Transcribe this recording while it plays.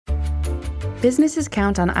Businesses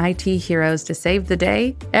count on IT heroes to save the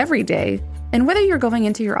day, every day. And whether you're going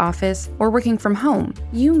into your office or working from home,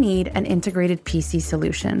 you need an integrated PC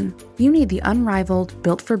solution. You need the unrivaled,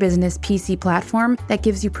 built-for-business PC platform that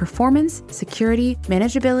gives you performance, security,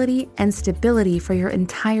 manageability, and stability for your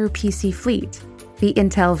entire PC fleet. The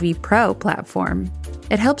Intel vPro platform.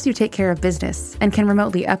 It helps you take care of business and can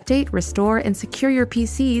remotely update, restore, and secure your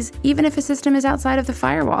PCs even if a system is outside of the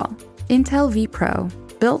firewall. Intel vPro.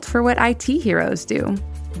 Built for what IT heroes do.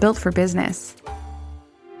 Built for business.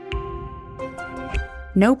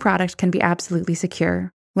 No product can be absolutely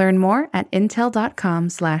secure. Learn more at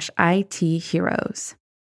intel.com/ITheroes.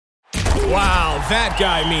 Wow, that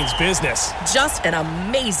guy means business. Just an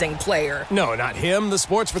amazing player. No, not him, the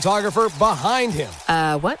sports photographer behind him.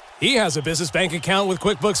 What? He has a business bank account with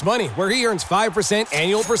QuickBooks Money where he earns 5%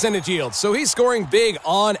 annual percentage yield, so he's scoring big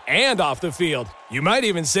on and off the field. You might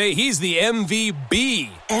even say he's the MVB.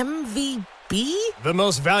 MVB? The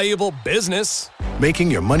most valuable business. Making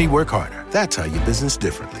your money work harder. That's how you business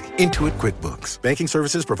differently. Intuit QuickBooks. Banking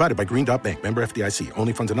services provided by Green Dot Bank. Member FDIC.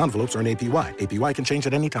 Only funds and envelopes earn APY. APY can change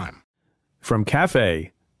at any time. From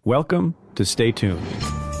Cafe, welcome to Stay Tuned.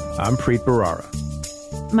 I'm Preet Bharara.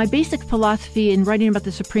 My basic philosophy in writing about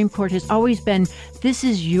the Supreme Court has always been, this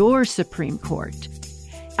is your Supreme Court.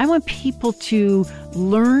 I want people to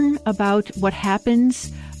learn about what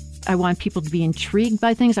happens. I want people to be intrigued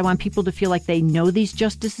by things. I want people to feel like they know these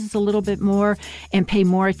justices a little bit more and pay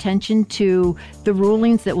more attention to the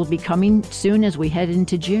rulings that will be coming soon as we head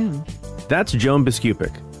into June. That's Joan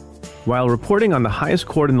Biskupic. While reporting on the highest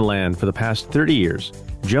court in the land for the past 30 years,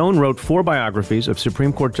 Joan wrote 4 biographies of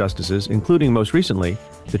Supreme Court justices, including most recently,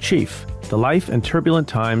 The Chief, The Life and Turbulent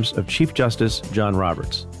Times of Chief Justice John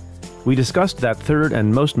Roberts. We discussed that third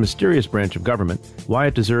and most mysterious branch of government, why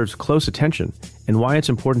it deserves close attention, and why it's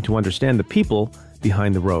important to understand the people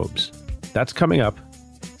behind the robes. That's coming up.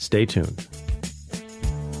 Stay tuned.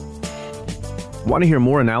 Want to hear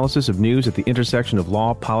more analysis of news at the intersection of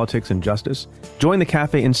law, politics, and justice? Join the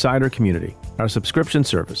Cafe Insider community, our subscription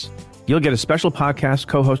service. You'll get a special podcast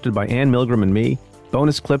co-hosted by Ann Milgram and me,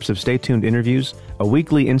 bonus clips of Stay Tuned interviews, a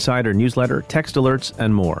weekly insider newsletter, text alerts,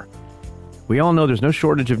 and more. We all know there's no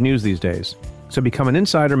shortage of news these days, so become an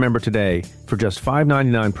Insider member today for just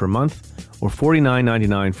 $5.99 per month or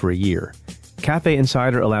 $49.99 for a year. Cafe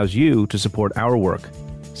Insider allows you to support our work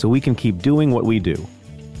so we can keep doing what we do.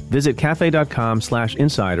 Visit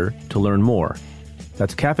cafe.com/insider to learn more.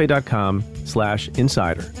 That's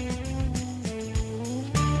cafe.com/insider.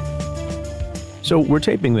 So we're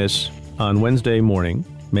taping this on Wednesday morning,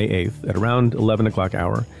 May 8th, at around 11 o'clock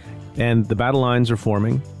hour, and the battle lines are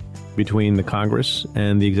forming between the Congress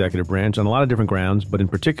and the executive branch on a lot of different grounds, but in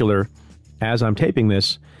particular, as I'm taping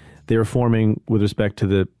this, they are forming with respect to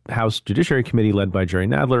the House Judiciary Committee led by Jerry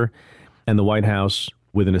Nadler and the White House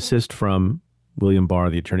with an assist from William Barr,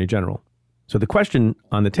 the Attorney General. So the question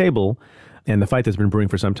on the table, and the fight that's been brewing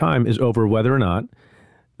for some time, is over whether or not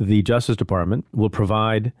the Justice Department will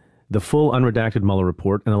provide the full unredacted Mueller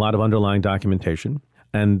report and a lot of underlying documentation.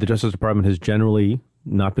 And the Justice Department has generally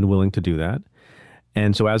not been willing to do that.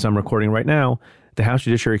 And so as I'm recording right now, the House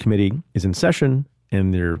Judiciary Committee is in session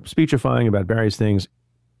and they're speechifying about various things.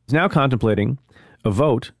 It's now contemplating a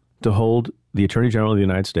vote to hold the Attorney General of the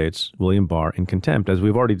United States, William Barr, in contempt. As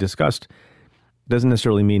we've already discussed, doesn't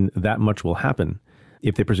necessarily mean that much will happen.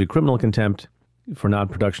 If they pursue criminal contempt for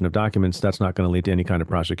non-production of documents, that's not going to lead to any kind of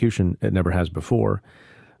prosecution. It never has before.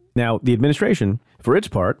 Now, the administration, for its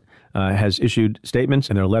part, has issued statements,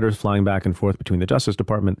 and there are letters flying back and forth between the Justice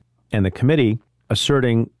Department and the committee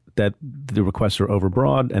asserting that the requests are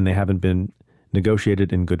overbroad and they haven't been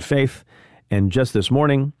negotiated in good faith. And just this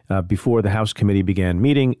morning, before the House committee began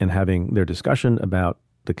meeting and having their discussion about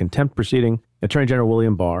the contempt proceeding, Attorney General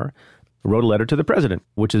William Barr wrote a letter to the president,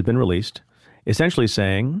 which has been released, essentially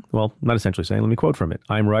saying, well, not essentially saying, let me quote from it.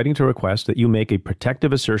 I'm writing to request that you make a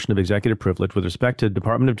protective assertion of executive privilege with respect to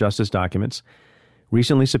Department of Justice documents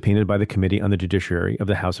recently subpoenaed by the Committee on the Judiciary of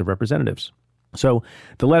the House of Representatives. So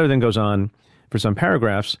the letter then goes on for some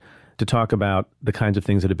paragraphs to talk about the kinds of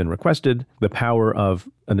things that have been requested, the power of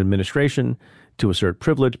an administration to assert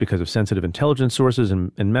privilege because of sensitive intelligence sources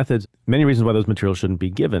and methods, many reasons why those materials shouldn't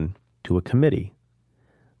be given to a committee.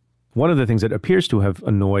 One of the things that appears to have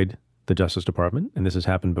annoyed the Justice Department, and this has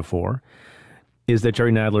happened before, is that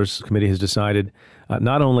Jerry Nadler's committee has decided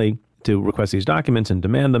not only to request these documents and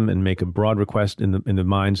demand them and make a broad request in the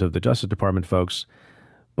minds of the Justice Department folks,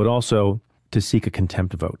 but also to seek a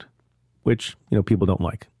contempt vote, which, people don't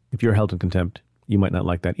like. If you're held in contempt, you might not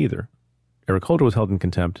like that either. Eric Holder was held in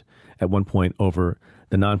contempt at one point over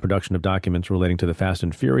the non-production of documents relating to the Fast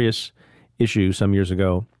and Furious issue some years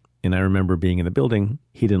ago. And I remember being in the building.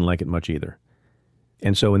 He didn't like it much either.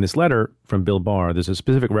 And so in this letter from Bill Barr, there's a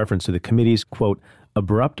specific reference to the committee's, quote,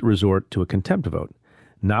 abrupt resort to a contempt vote,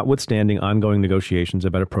 notwithstanding ongoing negotiations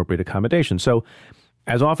about appropriate accommodation. So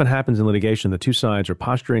as often happens in litigation, the two sides are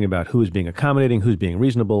posturing about who's being accommodating, who's being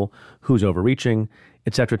reasonable, who's overreaching,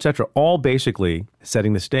 et cetera, all basically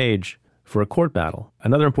setting the stage for a court battle.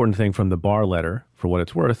 Another important thing from the Barr letter, for what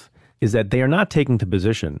it's worth, is that they are not taking the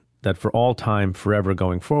position that for all time, forever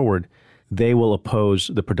going forward, they will oppose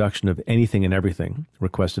the production of anything and everything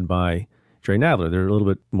requested by Jerry Nadler. They're a little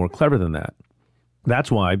bit more clever than that.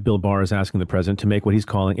 That's why Bill Barr is asking the president to make what he's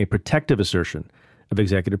calling a protective assertion of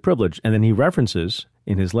executive privilege. And then he references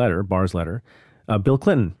in his letter, Barr's letter, Bill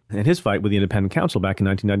Clinton and his fight with the independent counsel back in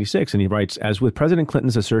 1996. And he writes, as with President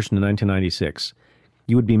Clinton's assertion in 1996,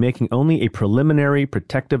 you would be making only a preliminary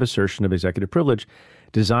protective assertion of executive privilege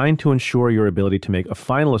designed to ensure your ability to make a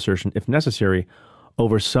final assertion, if necessary,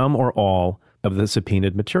 over some or all of the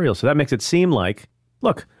subpoenaed material. So that makes it seem like,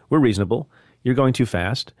 look, we're reasonable, you're going too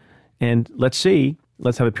fast, and let's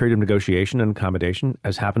have a period of negotiation and accommodation,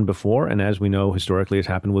 as happened before, and as we know historically has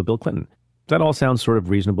happened with Bill Clinton. That all sounds sort of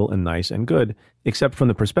reasonable and nice and good, except from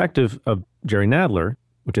the perspective of Jerry Nadler,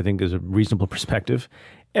 which I think is a reasonable perspective.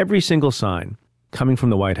 Every single sign coming from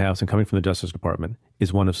the White House and coming from the Justice Department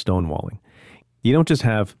is one of stonewalling. You don't just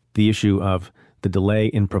have the issue of the delay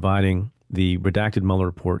in providing the redacted Mueller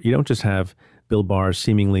report. You don't just have Bill Barr's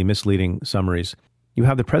seemingly misleading summaries. You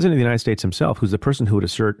have the President of the United States himself, who's the person who would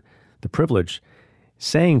assert the privilege,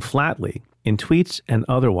 saying flatly in tweets and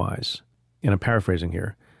otherwise, and I'm paraphrasing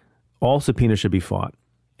here, all subpoenas should be fought.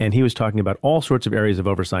 And he was talking about all sorts of areas of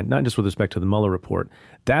oversight, not just with respect to the Mueller report.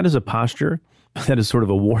 That is a posture that is sort of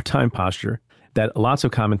a wartime posture that lots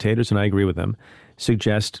of commentators, and I agree with them,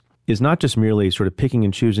 suggest is not just merely sort of picking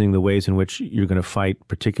and choosing the ways in which you're going to fight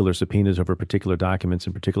particular subpoenas over particular documents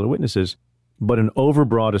and particular witnesses, but an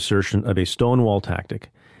overbroad assertion of a stonewall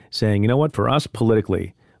tactic, saying, you know what, for us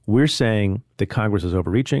politically, we're saying that Congress is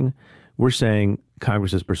overreaching. We're saying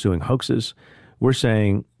Congress is pursuing hoaxes. We're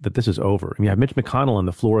saying that this is over. And you have Mitch McConnell on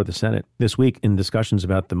the floor of the Senate this week in discussions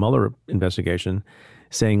about the Mueller investigation,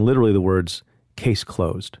 saying literally the words, case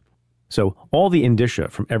closed. So all the indicia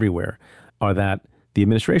from everywhere are that the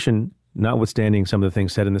administration, notwithstanding some of the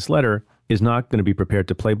things said in this letter, is not going to be prepared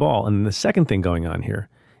to play ball. And the second thing going on here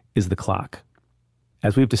is the clock.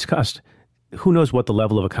 As we've discussed, who knows what the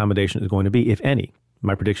level of accommodation is going to be, if any.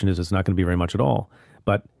 My prediction is it's not going to be very much at all.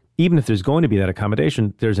 But even if there's going to be that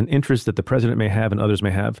accommodation, there's an interest that the president may have and others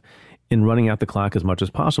may have in running out the clock as much as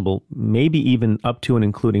possible, maybe even up to and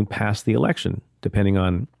including past the election, depending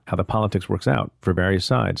on how the politics works out for various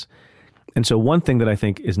sides. And so one thing that I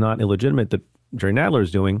think is not illegitimate that Jerry Nadler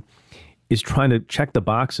is doing is trying to check the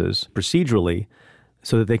boxes procedurally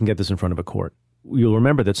so that they can get this in front of a court. You'll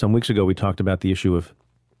remember that some weeks ago we talked about the issue of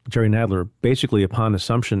Jerry Nadler, basically upon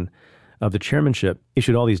assumption of the chairmanship,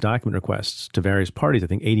 issued all these document requests to various parties, I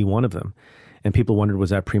think 81 of them. And people wondered,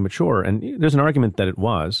 was that premature? And there's an argument that it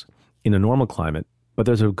was in a normal climate, but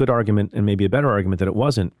there's a good argument and maybe a better argument that it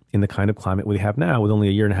wasn't in the kind of climate we have now with only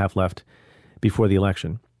a year and a half left before the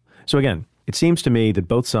election. So again, it seems to me that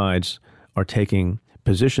both sides are taking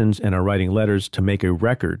positions and are writing letters to make a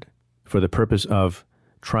record for the purpose of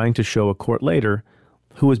trying to show a court later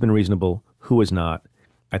who has been reasonable, who has not.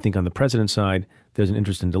 I think on the president's side, there's an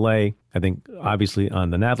interest in delay. I think obviously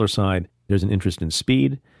on the Nadler side, there's an interest in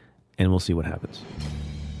speed, and we'll see what happens.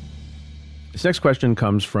 This next question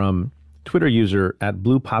comes from Twitter user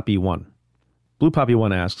 @BluePoppy1.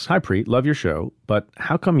 BluePoppy1 asks, hi Preet, love your show, but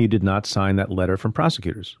how come you did not sign that letter from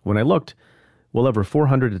prosecutors? When I looked, well over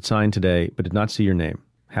 400 had signed today, but did not see your name.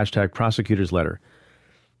 #prosecutors letter.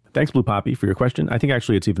 Thanks, Blue Poppy, for your question. I think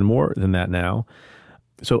actually it's even more than that now.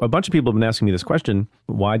 So a bunch of people have been asking me this question,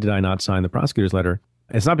 why did I not sign the prosecutor's letter?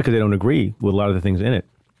 It's not because I don't agree with a lot of the things in it.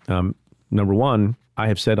 Number one, I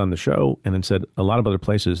have said on the show and then said a lot of other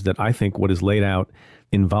places that I think what is laid out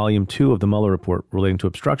in Volume 2 of the Mueller report relating to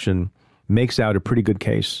obstruction makes out a pretty good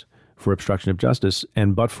case for obstruction of justice.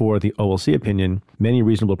 And but for the OLC opinion, many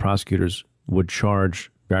reasonable prosecutors would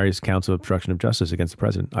charge various counts of obstruction of justice against the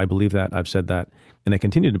president. I believe that. I've said that. And I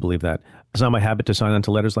continue to believe that. It's not my habit to sign onto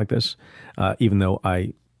letters like this, even though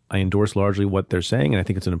I endorse largely what they're saying. And I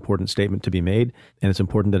think it's an important statement to be made. And it's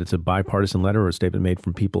important that it's a bipartisan letter or a statement made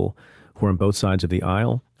from people who are on both sides of the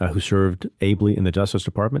aisle, who served ably in the Justice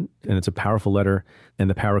Department. And it's a powerful letter. And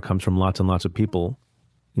the power comes from lots and lots of people,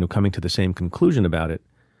 coming to the same conclusion about it.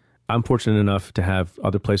 I'm fortunate enough to have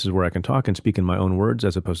other places where I can talk and speak in my own words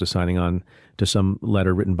as opposed to signing on to some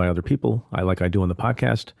letter written by other people. I do on the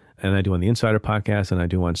podcast, and I do on the Insider podcast, and I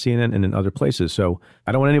do on CNN and in other places. So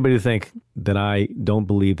I don't want anybody to think that I don't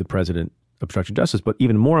believe the president obstructed justice. But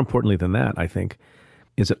even more importantly than that, I think,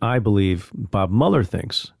 is that I believe Bob Mueller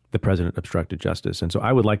thinks the president obstructed justice. And so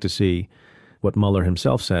I would like to see what Mueller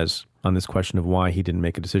himself says on this question of why he didn't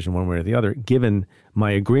make a decision one way or the other, given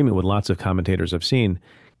my agreement with lots of commentators I've seen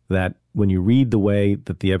that when you read the way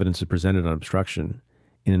that the evidence is presented on obstruction,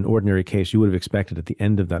 in an ordinary case, you would have expected at the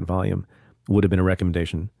end of that volume would have been a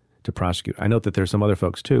recommendation to prosecute. I note that there's some other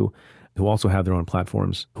folks, too, who also have their own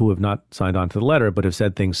platforms who have not signed on to the letter, but have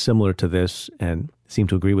said things similar to this and seem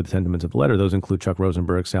to agree with the sentiments of the letter. Those include Chuck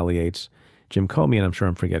Rosenberg, Sally Yates, Jim Comey, and I'm sure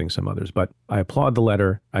I'm forgetting some others. But I applaud the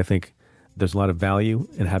letter. I think there's a lot of value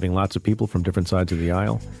in having lots of people from different sides of the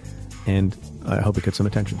aisle, and I hope it gets some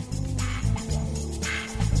attention.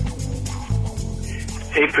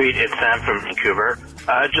 Hey, Preet, it's Sam from Vancouver.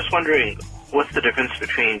 Just wondering, what's the difference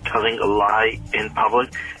between telling a lie in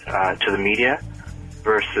public to the media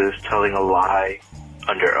versus telling a lie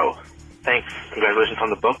under oath? Thanks. Congratulations on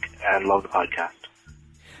the book, and love the podcast.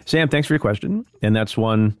 Sam, thanks for your question. And that's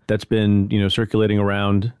one that's been, circulating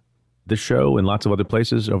around this show and lots of other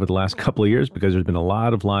places over the last couple of years because there's been a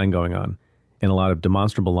lot of lying going on and a lot of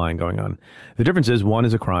demonstrable lying going on. The difference is one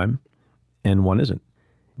is a crime and one isn't.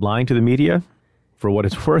 Lying to the media, for what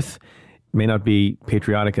it's worth, may not be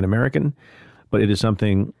patriotic and American, but it is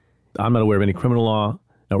something I'm not aware of any criminal law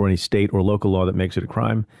or any state or local law that makes it a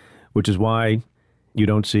crime, which is why you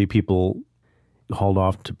don't see people hauled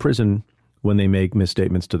off to prison when they make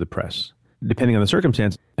misstatements to the press. Depending on the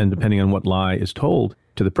circumstance and depending on what lie is told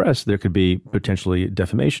to the press, there could be potentially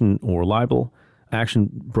defamation or libel action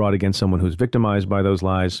brought against someone who's victimized by those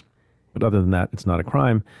lies. But other than that, it's not a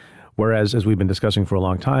crime. Whereas, as we've been discussing for a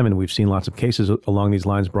long time, and we've seen lots of cases along these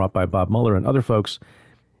lines brought by Bob Mueller and other folks,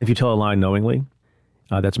 if you tell a lie knowingly,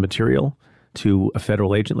 that's material to a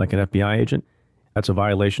federal agent like an FBI agent. That's a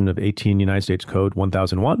violation of 18 United States Code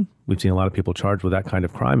 1001. We've seen a lot of people charged with that kind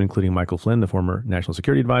of crime, including Michael Flynn, the former National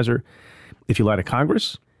Security Advisor. If you lie to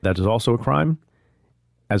Congress, that is also a crime,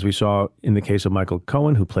 as we saw in the case of Michael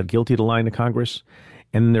Cohen, who pled guilty to lying to Congress.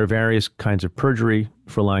 And there are various kinds of perjury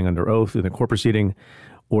for lying under oath in a court proceeding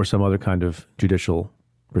or some other kind of judicial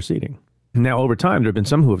proceeding. Now, over time, there have been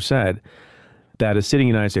some who have said that a sitting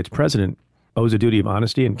United States president owes a duty of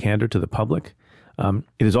honesty and candor to the public.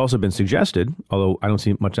 It has also been suggested, although I don't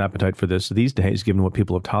see much appetite for this these days, given what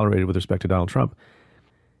people have tolerated with respect to Donald Trump,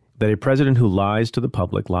 that a president who lies to the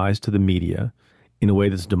public, lies to the media in a way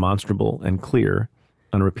that's demonstrable and clear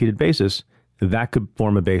on a repeated basis, that could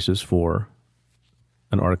form a basis for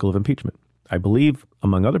an article of impeachment. I believe,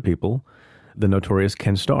 among other people, the notorious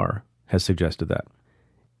Ken Starr has suggested that.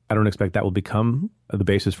 I don't expect that will become the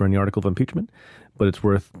basis for any article of impeachment, but it's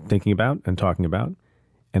worth thinking about and talking about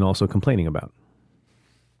and also complaining about.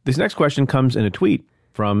 This next question comes in a tweet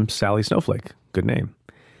from Sally Snowflake. Good name.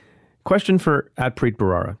 Question for @Preet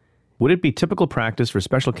Bharara. Would it be typical practice for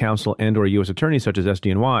special counsel and or U.S. attorneys such as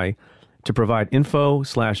SDNY to provide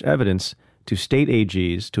info/evidence to state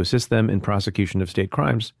AGs to assist them in prosecution of state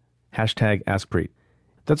crimes? #AskPreet.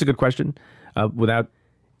 That's a good question. Without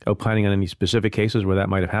opining on any specific cases where that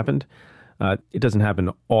might have happened, it doesn't happen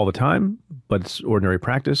all the time, but it's ordinary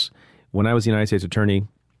practice. When I was the United States attorney,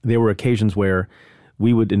 there were occasions where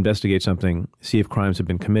we would investigate something, see if crimes had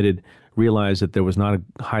been committed, realize that there was not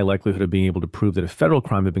a high likelihood of being able to prove that a federal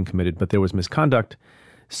crime had been committed, but there was misconduct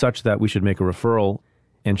such that we should make a referral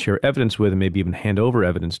and share evidence with and maybe even hand over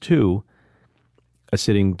evidence to a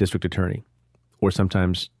sitting district attorney or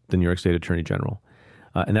sometimes the New York State Attorney General.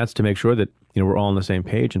 And that's to make sure that we're all on the same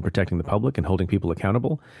page in protecting the public and holding people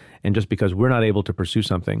accountable. And just because we're not able to pursue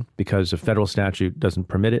something because a federal statute doesn't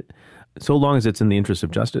permit it, so long as it's in the interest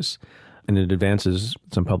of justice and it advances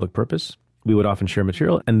some public purpose, we would often share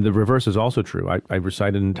material. And the reverse is also true. I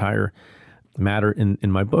recite an entire matter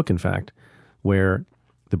in my book, in fact, where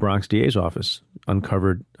the Bronx DA's office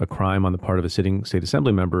uncovered a crime on the part of a sitting state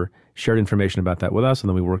assembly member, shared information about that with us, and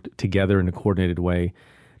then we worked together in a coordinated way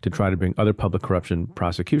to try to bring other public corruption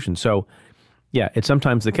prosecutions. So, yeah, it's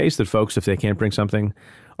sometimes the case that folks, if they can't bring something,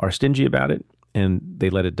 are stingy about it and they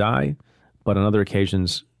let it die. But on other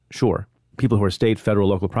occasions, sure, people who are state, federal,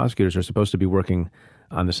 local prosecutors are supposed to be working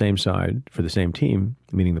on the same side for the same team,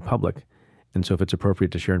 meaning the public. And so if it's appropriate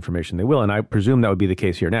to share information, they will. And I presume that would be the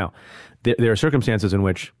case here. Now, there are circumstances in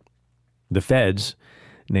which the feds,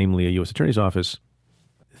 namely a U.S. Attorney's Office,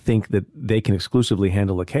 think that they can exclusively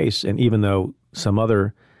handle a case. And even though some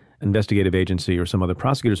other investigative agency or some other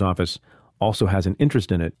prosecutor's office also has an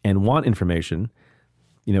interest in it and want information,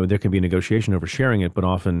 there can be a negotiation over sharing it, but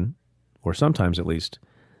often, or sometimes at least,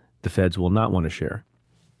 the feds will not want to share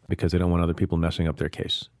because they don't want other people messing up their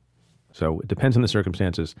case. So it depends on the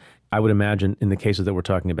circumstances. I would imagine in the cases that we're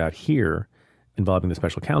talking about here, involving the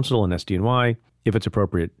special counsel and SDNY, if it's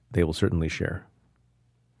appropriate, they will certainly share.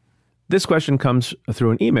 This question comes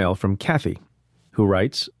through an email from Kathy, who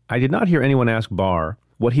writes, I did not hear anyone ask Barr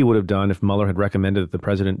what he would have done if Mueller had recommended that the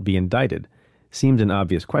president be indicted. Seems an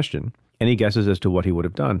obvious question. Any guesses as to what he would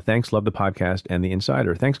have done? Thanks, love the podcast and the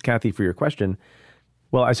insider. Thanks, Kathy, for your question.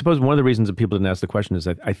 Well, I suppose one of the reasons that people didn't ask the question is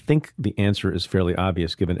that I think the answer is fairly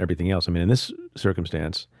obvious given everything else. I mean, in this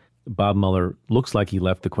circumstance, Bob Mueller looks like he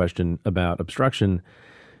left the question about obstruction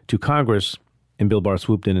to Congress, and Bill Barr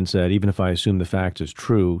swooped in and said, even if I assume the facts is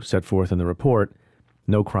true, set forth in the report,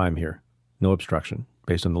 no crime here, no obstruction,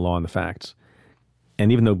 based on the law and the facts.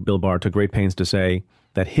 And even though Bill Barr took great pains to say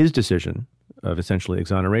that his decision of essentially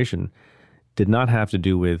exoneration did not have to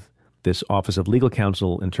do with this Office of Legal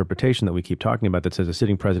Counsel interpretation that we keep talking about that says a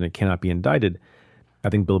sitting president cannot be indicted, I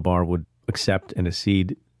think Bill Barr would accept and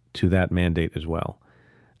accede to that mandate as well.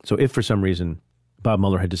 So if for some reason Bob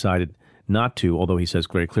Mueller had decided not to, although he says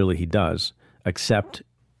very clearly he does, accept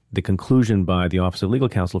the conclusion by the Office of Legal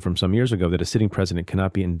Counsel from some years ago that a sitting president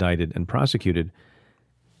cannot be indicted and prosecuted,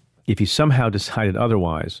 if he somehow decided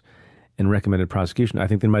otherwise and recommended prosecution, I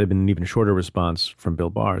think there might have been an even shorter response from Bill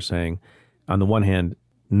Barr saying, on the one hand,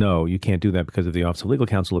 no, you can't do that because of the Office of Legal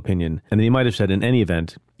Counsel opinion. And then he might have said, in any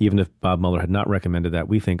event, even if Bob Mueller had not recommended that,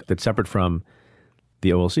 we think that separate from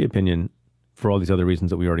the OLC opinion, for all these other reasons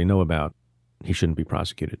that we already know about, he shouldn't be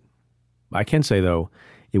prosecuted. I can say, though,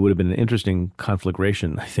 it would have been an interesting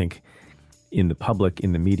conflagration, I think, in the public,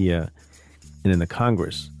 in the media, and in the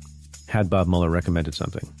Congress, had Bob Mueller recommended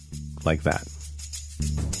something like that.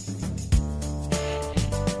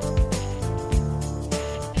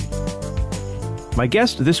 My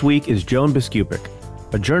guest this week is Joan Biskupic,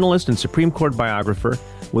 a journalist and Supreme Court biographer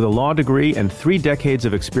with a law degree and 3 decades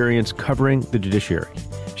of experience covering the judiciary.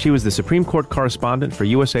 She was the Supreme Court correspondent for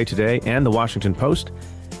USA Today and The Washington Post,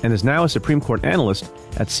 and is now a Supreme Court analyst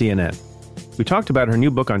at CNN. We talked about her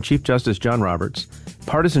new book on Chief Justice John Roberts,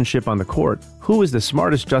 partisanship on the court, who is the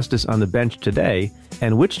smartest justice on the bench today,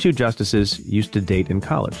 and which 2 justices used to date in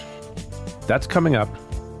college. That's coming up.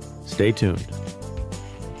 Stay tuned.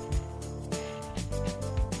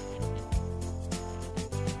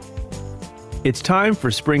 It's time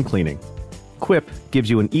for spring cleaning. Quip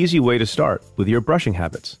gives you an easy way to start with your brushing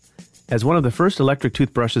habits. As one of the first electric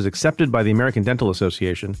toothbrushes accepted by the American Dental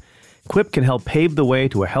Association, Quip can help pave the way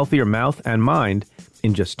to a healthier mouth and mind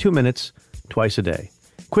in just 2 minutes, twice a day.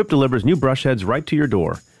 Quip delivers new brush heads right to your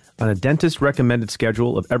door on a dentist-recommended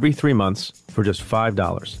schedule of every 3 months for just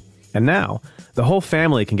 $5. And now, the whole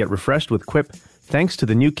family can get refreshed with Quip thanks to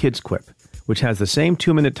the new Kids Quip, which has the same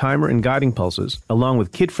 2-minute timer and guiding pulses, along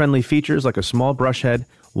with kid-friendly features like a small brush head,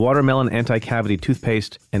 watermelon anti-cavity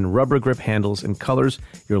toothpaste, and rubber grip handles in colors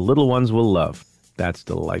your little ones will love. That's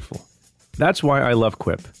delightful. That's why I love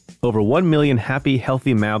Quip. Over 1 million happy,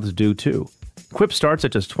 healthy mouths do too. Quip starts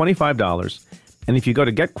at just $25, and if you go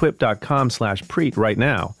to getquip.com/preet right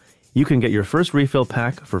now, you can get your first refill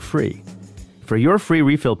pack for free. For your free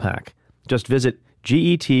refill pack, just visit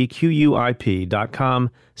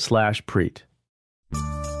getquip.com/preet.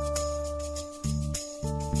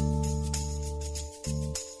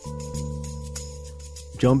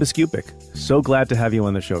 Joan Biskupic, so glad to have you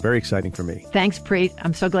on the show. Very exciting for me. Thanks, Preet.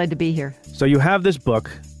 I'm so glad to be here. So you have this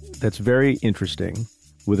book that's very interesting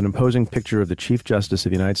with an imposing picture of the Chief Justice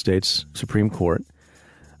of the United States Supreme Court.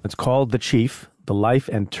 It's called The Chief, The Life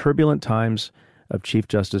and Turbulent Times of Chief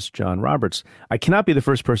Justice John Roberts. I cannot be the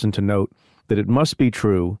first person to note that it must be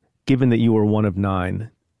true, given that you are one of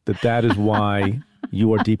 9, that is why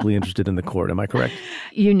you are deeply interested in the court. Am I correct?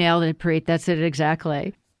 You nailed it, Preet. That's it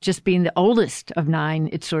exactly. Just being the oldest of 9,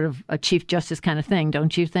 it's sort of a Chief Justice kind of thing,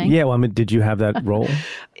 don't you think? Yeah, well, I mean, did you have that role?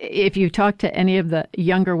 If you talk to any of the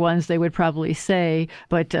younger ones, they would probably say,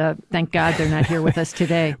 but thank God they're not here with us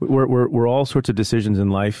today. Were all sorts of decisions in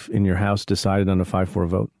life in your house decided on a 5-4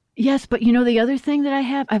 vote? Yes, but you know, the other thing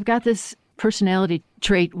that I've got this personality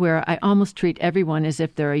trait where I almost treat everyone as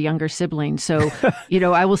if they're a younger sibling. So,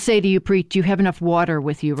 I will say to you, Preet, do you have enough water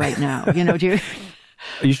with you right now? Do you?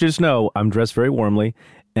 You should just know I'm dressed very warmly,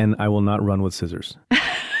 and I will not run with scissors.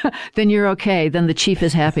 Then you're okay. Then the chief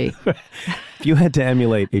is happy. If you had to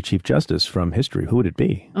emulate a Chief Justice from history, who would it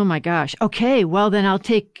be? Oh, my gosh. Okay, well, then I'll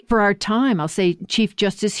take, for our time, I'll say Chief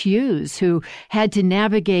Justice Hughes, who had to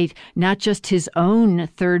navigate not just his own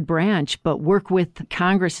third branch, but work with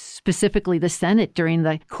Congress, specifically the Senate, during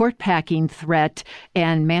the court packing threat,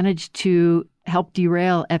 and managed to helped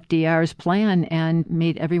derail FDR's plan and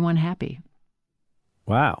made everyone happy.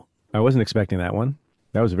 Wow. I wasn't expecting that one.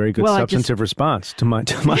 That was a very good substantive response to my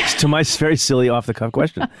very silly off-the-cuff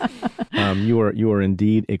question. You are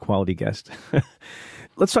indeed a quality guest.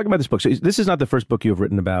 Let's talk about this book. So this is not the first book you've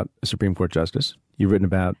written about a Supreme Court justice. You've written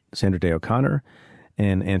about Sandra Day O'Connor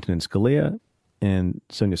and Antonin Scalia and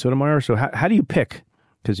Sonia Sotomayor. So how do you pick?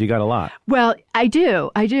 Because you got a lot. Well, I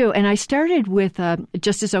do. And I started with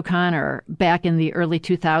Justice O'Connor back in the early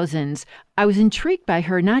 2000s. I was intrigued by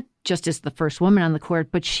her, not just as the first woman on the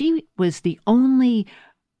court, but she was the only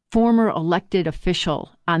former elected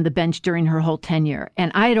official on the bench during her whole tenure.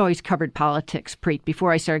 And I had always covered politics, Preet,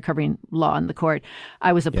 before I started covering law on the court.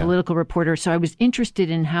 I was a political reporter, so I was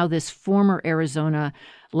interested in how this former Arizona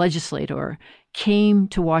legislator came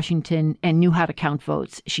to Washington and knew how to count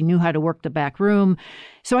votes. She knew how to work the back room.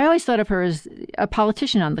 So I always thought of her as a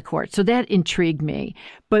politician on the court. So that intrigued me.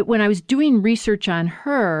 But when I was doing research on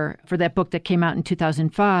her for that book that came out in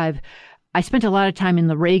 2005, I spent a lot of time in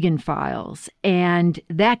the Reagan files, and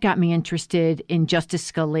that got me interested in Justice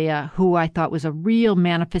Scalia, who I thought was a real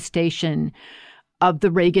manifestation of the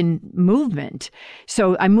Reagan movement.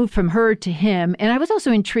 So I moved from her to him, and I was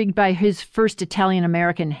also intrigued by his first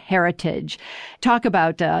Italian-American heritage. Talk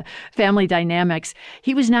about family dynamics.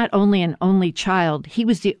 He was not only an only child, he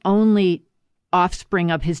was the only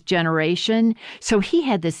offspring of his generation. So he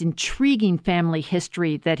had this intriguing family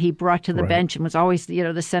history that he brought to the bench and was always,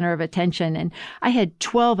 the center of attention. And I had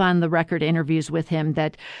 12 on-the-record interviews with him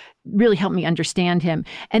that really helped me understand him.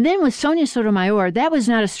 And then with Sonia Sotomayor, that was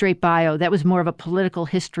not a straight bio. That was more of a political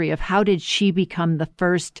history of how did she become the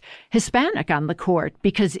first Hispanic on the court?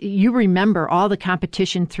 Because you remember all the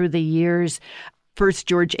competition through the years. First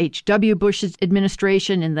George H.W. Bush's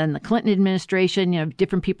administration and then the Clinton administration,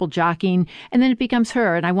 different people jockeying, and then it becomes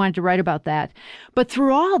her, and I wanted to write about that. But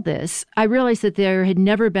through all this, I realized that there had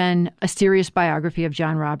never been a serious biography of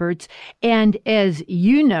John Roberts, and as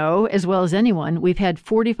you know, as well as anyone, we've had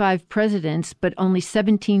 45 presidents, but only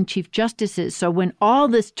 17 chief justices. So when all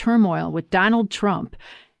this turmoil with Donald Trump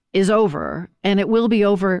is over, and it will be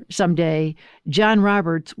over someday, John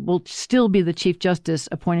Roberts will still be the Chief Justice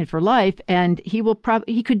appointed for life, and he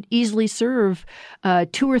could easily serve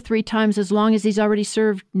 2 or 3 times as long as he's already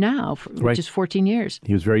served now, which is 14 years.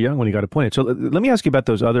 He was very young when he got appointed. So let me ask you about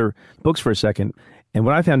those other books for a second. And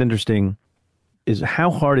what I found interesting is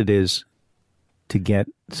how hard it is to get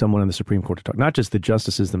someone on the Supreme Court to talk, not just the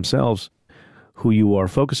justices themselves, who you are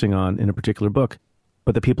focusing on in a particular book,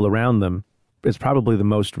 but the people around them. It's probably the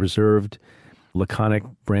most reserved, laconic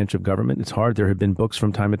branch of government. It's hard. There have been books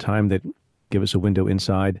from time to time that give us a window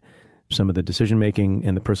inside some of the decision-making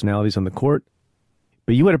and the personalities on the court.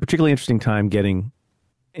 But you had a particularly interesting time getting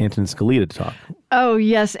Antonin Scalia to talk. Oh,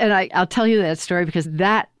 yes. And I'll tell you that story because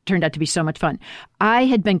that turned out to be so much fun. I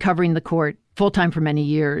had been covering the court full-time for many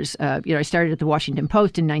years. I started at the Washington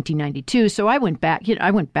Post in 1992. So I went back,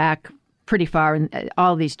 pretty far, and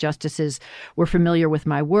all these justices were familiar with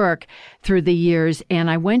my work through the years. And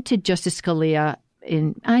I went to Justice Scalia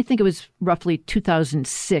I think it was roughly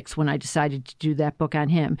 2006 when I decided to do that book on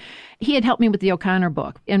him. He had helped me with the O'Connor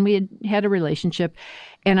book, and we had a relationship.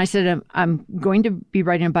 And I said, I'm going to be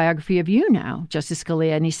writing a biography of you now, Justice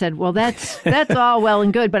Scalia. And he said, well, that's all well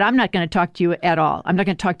and good, but I'm not going to talk to you at all. I'm not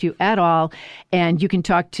going to talk to you at all. And you can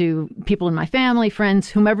talk to people in my family, friends,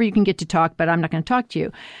 whomever you can get to talk, but I'm not going to talk to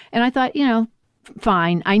you. And I thought,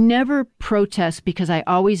 fine. I never protest because I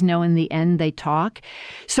always know in the end they talk.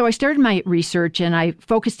 So I started my research and I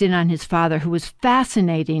focused in on his father, who was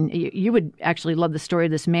fascinating. You would actually love the story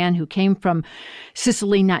of this man who came from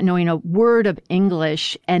Sicily not knowing a word of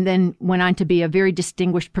English and then went on to be a very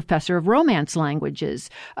distinguished professor of Romance languages.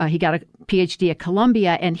 He got a PhD at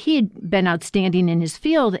Columbia, and he had been outstanding in his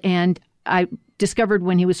field. And I discovered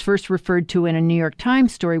when he was first referred to in a New York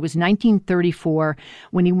Times story was 1934,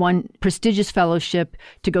 when he won prestigious fellowship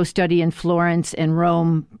to go study in Florence and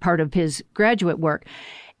Rome, part of his graduate work.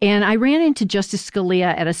 And I ran into Justice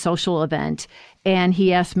Scalia at a social event, and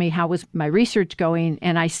he asked me how was my research going.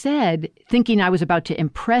 And I said, thinking I was about to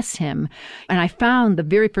impress him, and I found the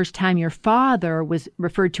very first time your father was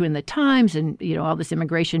referred to in the Times and, all this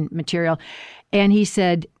immigration material. And he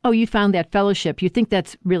said, oh, you found that fellowship. You think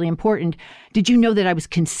that's really important. Did you know that I was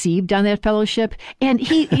conceived on that fellowship? And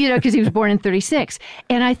he, because he was born in 36.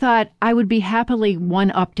 And I thought I would be happily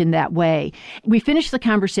one-upped in that way. We finished the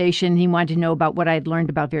conversation. He wanted to know about what I had learned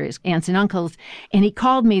about various aunts and uncles. And he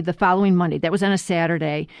called me the following Monday. That was on a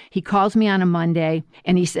Saturday. He calls me on a Monday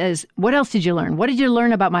and he says, what else did you learn? What did you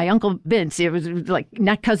learn about my Uncle Vince? It was like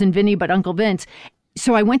not Cousin Vinny, but Uncle Vince.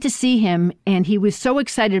 So I went to see him, and he was so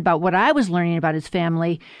excited about what I was learning about his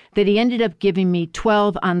family that he ended up giving me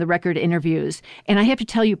 12 on-the-record interviews. And I have to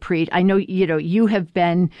tell you, Preet, I know, you have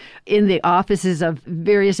been in the offices of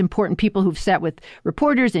various important people who've sat with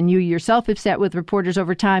reporters, and you yourself have sat with reporters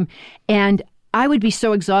over time. And I would be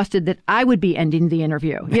so exhausted that I would be ending the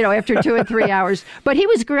interview, after 2 or 3 hours. But he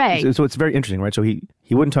was great. So it's very interesting, right? So he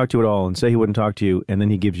wouldn't talk to you at all and say he wouldn't talk to you, and then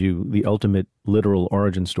he gives you the ultimate literal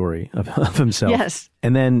origin story of himself. Yes.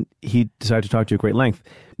 And then he decided to talk to you at great length.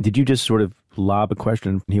 Did you just sort of lob a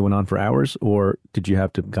question and he went on for hours, or did you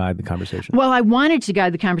have to guide the conversation? Well, I wanted to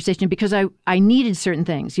guide the conversation because I needed certain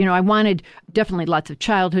things. I wanted definitely lots of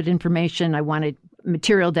childhood information. I wanted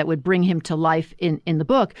material that would bring him to life in the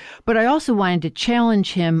book. But I also wanted to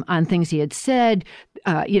challenge him on things he had said,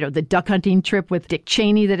 the duck hunting trip with Dick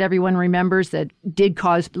Cheney that everyone remembers that did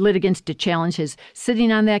cause litigants to challenge his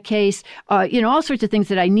sitting on that case, all sorts of things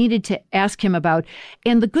that I needed to ask him about.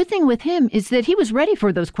 And the good thing with him is that he was ready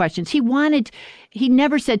for those questions. He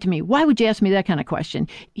never said to me, why would you ask me that kind of question?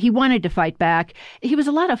 He wanted to fight back. He was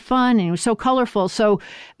a lot of fun and he was so colorful. So,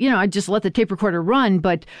 I just let the tape recorder run,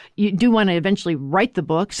 but you do want to eventually write the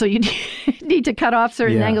book. So you need to cut off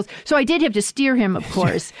certain angles. So I did have to steer him, of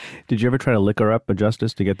course. Did you ever try to liquor up a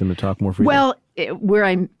justice to get them to talk more freely? Well, where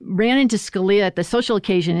I ran into Scalia at the social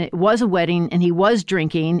occasion, it was a wedding and he was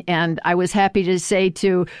drinking. And I was happy to say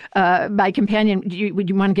to my companion, would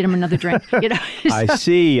you want to get him another drink? I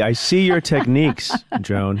see your techniques,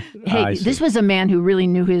 Joan. Hey, this was a man who really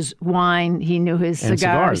knew his wine. He knew his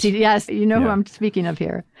cigars. Yes, you know who I'm speaking of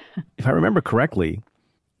here. If I remember correctly,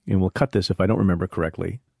 and we'll cut this if I don't remember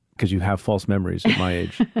correctly, because you have false memories at my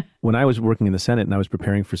age. When I was working in the Senate and I was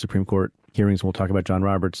preparing for Supreme Court hearings, and we'll talk about John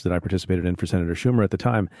Roberts that I participated in for Senator Schumer at the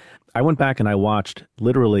time, I went back and I watched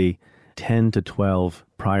literally 10 to 12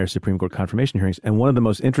 prior Supreme Court confirmation hearings. And one of the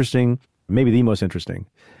most interesting, maybe the most interesting,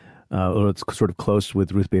 or it's sort of close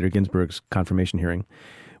with Ruth Bader Ginsburg's confirmation hearing,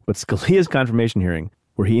 but Scalia's confirmation hearing,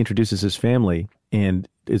 where he introduces his family and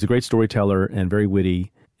is a great storyteller and very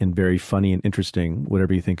witty and very funny and interesting,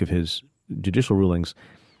 whatever you think of his judicial rulings.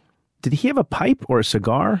 Did he have a pipe or a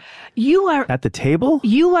cigar at the table?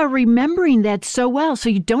 You are remembering that so well, so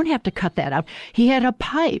you don't have to cut that out. He had a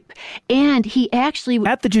pipe, and he actually...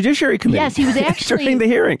 At the Judiciary Committee? Yes, he was actually... during the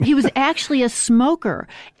hearing. He was actually a smoker.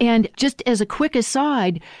 And just as a quick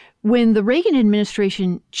aside, when the Reagan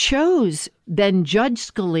administration chose then Judge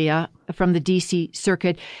Scalia from the D.C.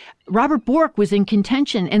 Circuit, Robert Bork was in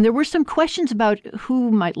contention, and there were some questions about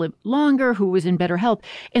who might live longer, who was in better health.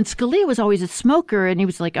 And Scalia was always a smoker, and he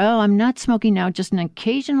was like, oh, I'm not smoking now, just an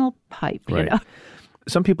occasional pipe. Right.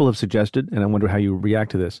 Some people have suggested, and I wonder how you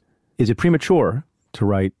react to this, is it premature to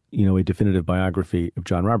write, a definitive biography of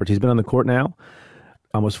John Roberts? He's been on the court now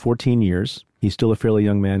almost 14 years. He's still a fairly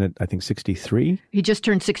young man at, I think, 63. He just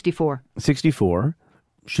turned 64. 64.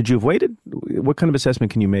 Should you have waited? What kind of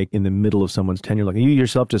assessment can you make in the middle of someone's tenure? Like you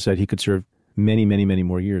yourself just said, he could serve many, many, many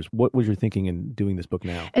more years. What was your thinking in doing this book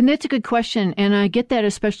now? And that's a good question. And I get that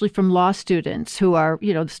especially from law students who are,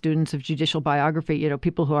 the students of judicial biography,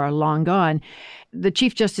 people who are long gone. The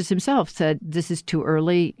Chief Justice himself said, this is too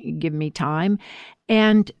early, give me time.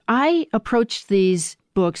 And I approached these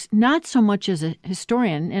books not so much as a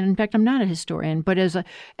historian, and in fact, I'm not a historian, but as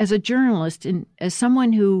a journalist and as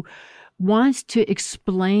someone who wants to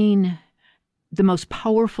explain the most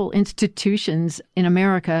powerful institutions in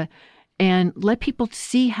America and let people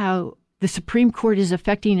see how the Supreme Court is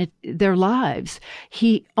affecting their lives.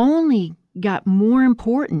 He only got more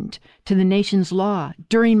important to the nation's law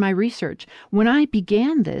during my research. When I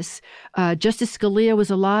began this, Justice Scalia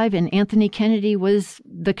was alive and Anthony Kennedy was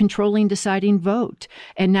the controlling deciding vote.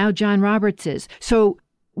 And now John Roberts is. So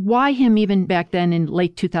why him even back then in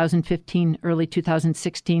late 2015, early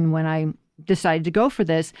 2016, when I decided to go for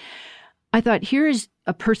this? I thought, here is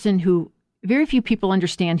a person who very few people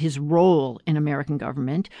understand his role in American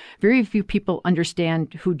government. Very few people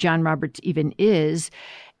understand who John Roberts even is.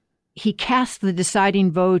 He cast the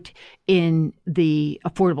deciding vote in the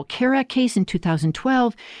Affordable Care Act case in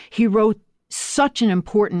 2012. He wrote such an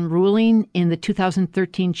important ruling in the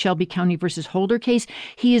 2013 Shelby County versus Holder case.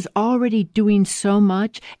 He is already doing so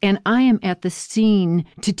much, and I am at the scene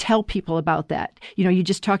to tell people about that. You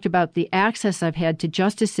just talked about the access I've had to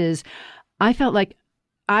justices. I felt like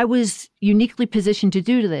I was uniquely positioned to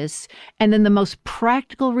do this. And then the most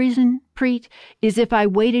practical reason, Preet, is if I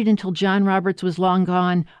waited until John Roberts was long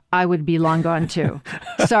gone, I would be long gone too.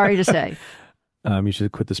 Sorry to say. You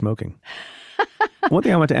should quit the smoking. One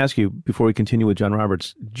thing I want to ask you before we continue with John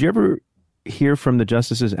Roberts, did you ever hear from the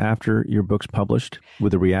justices after your book's published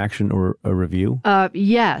with a reaction or a review?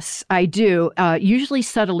 Yes, I do. Usually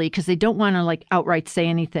subtly, because they don't want to outright say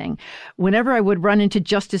anything. Whenever I would run into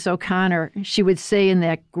Justice O'Connor, she would say in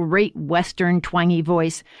that great Western twangy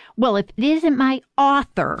voice, "Well, if it isn't my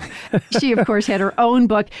author." She, of course, had her own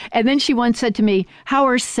book. And then she once said to me, "How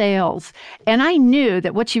are sales?" And I knew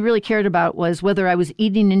that what she really cared about was whether I was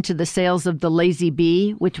eating into the sales of The Lazy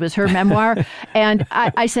Bee, which was her memoir. And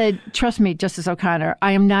I said, "Trust me, Justice O'Connor,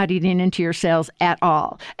 I am not eating into your sales at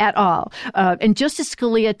all. And Justice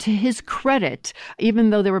Scalia, to his credit, even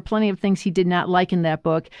though there were plenty of things he did not like in that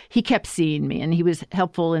book, he kept seeing me, and he was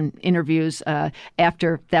helpful in interviews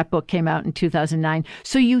after that book came out in 2009.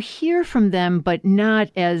 So you hear from them, but not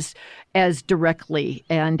as directly.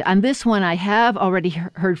 And on this one, I have already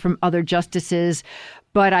heard from other justices,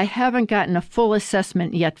 but I haven't gotten a full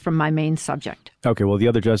assessment yet from my main subject. Okay, well, the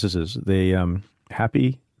other justices, they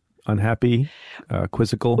happy, unhappy,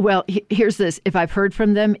 quizzical? Well, here's this. If I've heard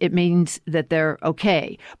from them, it means that they're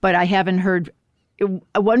okay. But I haven't heard.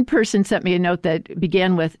 One person sent me a note that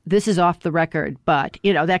began with, "This is off the record," but,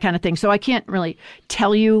 that kind of thing. So I can't really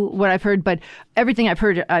tell you what I've heard, but everything I've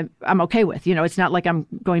heard, I'm okay with. It's not like I'm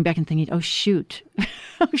going back and thinking, oh, shoot,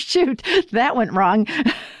 that went wrong.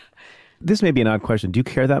 This may be an odd question. Do you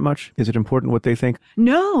care that much? Is it important what they think?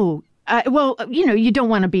 No. Well, you don't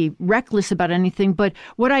want to be reckless about anything, but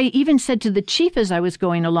what I even said to the chief as I was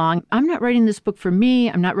going along, I'm not writing this book for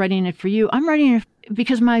me. I'm not writing it for you. I'm writing it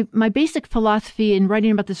because my basic philosophy in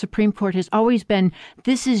writing about the Supreme Court has always been,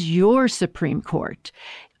 this is your Supreme Court.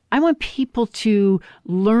 I want people to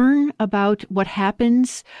learn about what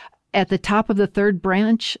happens at the top of the third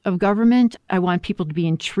branch of government. I want people to be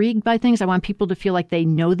intrigued by things. I want people to feel like they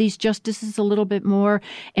know these justices a little bit more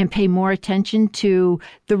and pay more attention to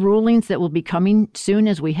the rulings that will be coming soon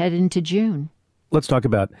as we head into June. Let's talk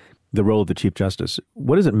about the role of the Chief Justice.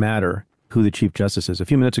 What does it matter who the Chief Justice is? A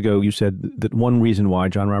few minutes ago, you said that one reason why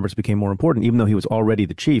John Roberts became more important, even though he was already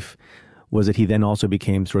the chief, was that he then also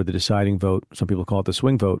became sort of the deciding vote. Some people call it the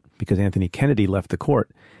swing vote because Anthony Kennedy left the court.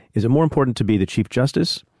 Is it more important to be the Chief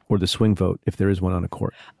Justice or the swing vote, if there is one on a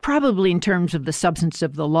court? Probably in terms of the substance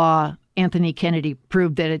of the law, Anthony Kennedy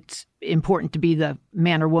proved that it's important to be the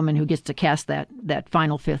man or woman who gets to cast that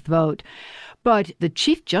final fifth vote. But the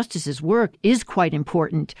Chief Justice's work is quite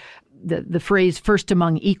important. The phrase "first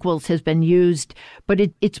among equals" has been used, but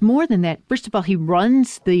it's more than that. First of all, he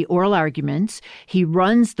runs the oral arguments, he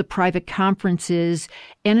runs the private conferences,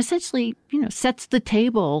 and essentially, sets the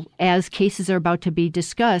table as cases are about to be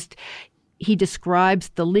discussed. He describes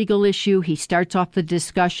the legal issue. He starts off the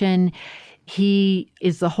discussion. He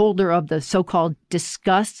is the holder of the so-called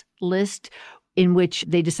discuss list, in which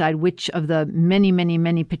they decide which of the many, many,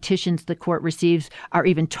 many petitions the court receives are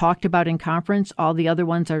even talked about in conference. All the other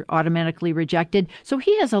ones are automatically rejected. So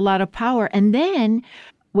he has a lot of power. And then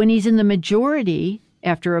when he's in the majority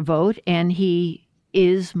after a vote, and he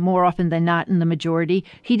is more often than not in the majority,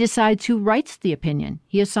 he decides who writes the opinion.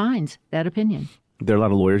 He assigns that opinion. There are a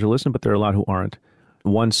lot of lawyers who listen, but there are a lot who aren't.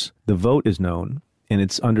 Once the vote is known and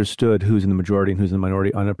it's understood who's in the majority and who's in the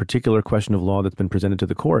minority on a particular question of law that's been presented to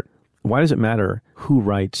the court, why does it matter who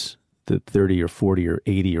writes the 30 or 40 or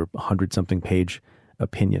 80 or 100-something page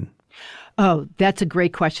opinion? Oh, that's a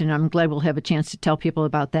great question. I'm glad we'll have a chance to tell people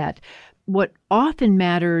about that. What often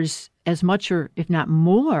matters as much or if not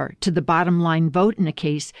more to the bottom line vote in a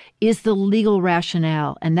case is the legal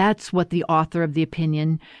rationale. And that's what the author of the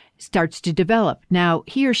opinion starts to develop. Now,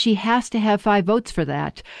 he or she has to have 5 votes for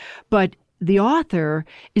that, but the author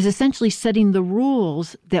is essentially setting the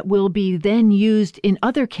rules that will be then used in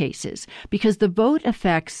other cases, because the vote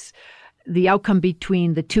affects the outcome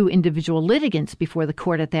between the two individual litigants before the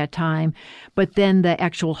court at that time, but then the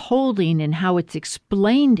actual holding and how it's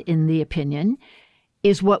explained in the opinion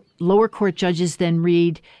is what lower court judges then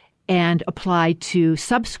read and apply to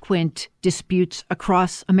subsequent disputes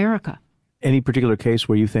across America. Any particular case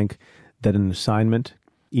where you think that an assignment,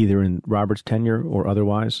 either in Roberts' tenure or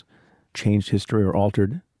otherwise, changed history or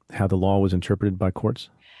altered how the law was interpreted by courts?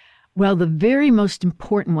 Well, the very most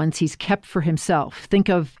important ones he's kept for himself. Think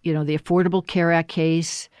of, the Affordable Care Act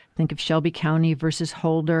case. Think of Shelby County versus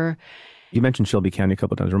Holder. You mentioned Shelby County a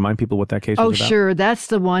couple of times. Remind people what that case was about. Oh, sure. That's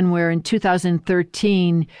the one where in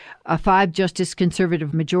 2013, a 5-justice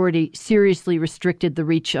conservative majority seriously restricted the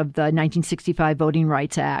reach of the 1965 Voting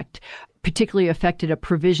Rights Act, particularly affected a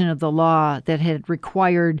provision of the law that had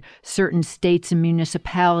required certain states and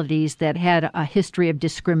municipalities that had a history of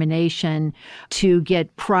discrimination to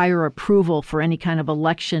get prior approval for any kind of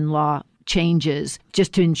election law changes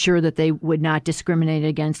just to ensure that they would not discriminate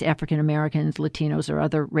against African Americans, Latinos, or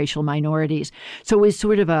other racial minorities. So it was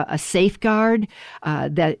sort of a safeguard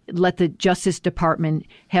that let the Justice Department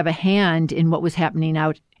have a hand in what was happening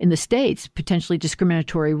out in the states, potentially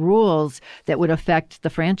discriminatory rules that would affect the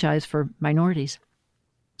franchise for minorities.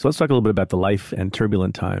 So let's talk a little bit about the life and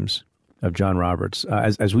turbulent times of John Roberts.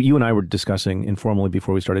 As you and I were discussing informally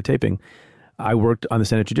before we started taping, I worked on the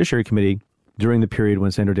Senate Judiciary Committee during the period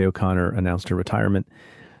when Sandra Day O'Connor announced her retirement,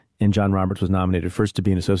 and John Roberts was nominated first to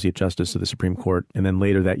be an Associate Justice of the Supreme Court, and then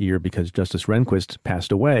later that year, because Justice Rehnquist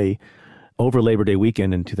passed away over Labor Day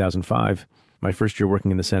weekend in 2005, my first year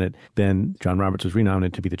working in the Senate, then John Roberts was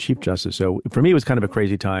renominated to be the Chief Justice. So for me, it was kind of a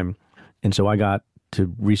crazy time, and so I got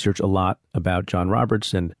to research a lot about John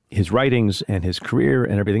Roberts and his writings and his career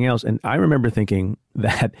and everything else. And I remember thinking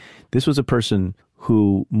that this was a person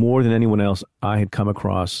who, more than anyone else I had come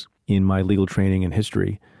across in my legal training and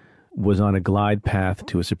history, was on a glide path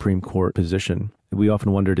to a Supreme Court position. We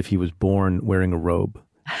often wondered if he was born wearing a robe.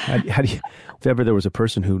 If ever there was a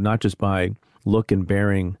person who, not just by look and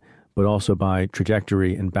bearing, but also by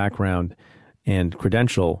trajectory and background and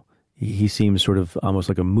credential, he seems sort of almost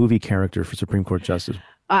like a movie character for Supreme Court justice.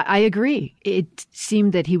 I agree. It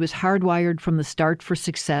seemed that he was hardwired from the start for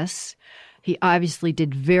success. He obviously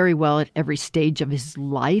did very well at every stage of his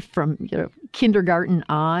life, from kindergarten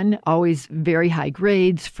on, always very high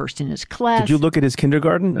grades, first in his class. Did you look at his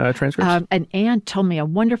kindergarten transcripts? An aunt told me a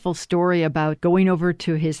wonderful story about going over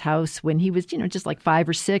to his house when he was, just like 5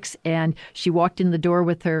 or 6, and she walked in the door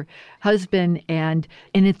with her husband, and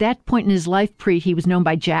at that point in his life, Preet, he was known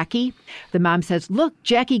by Jackie. The mom says, "Look,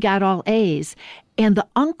 Jackie got all A's." And the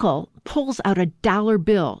uncle pulls out a dollar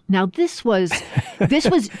bill. Now, this was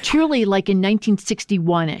truly like in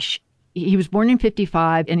 1961-ish. He was born in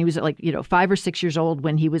 55, and he was 5 or 6 years old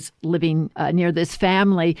when he was living near this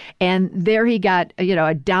family. And there he got,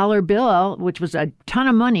 a dollar bill, which was a ton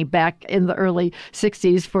of money back in the early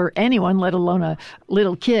 60s for anyone, let alone a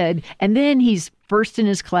little kid. And then he's first in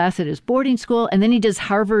his class at his boarding school. And then he does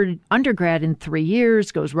Harvard undergrad in 3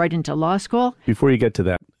 years, goes right into law school. Before you get to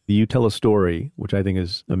that, you tell a story, which I think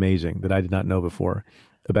is amazing, that I did not know before,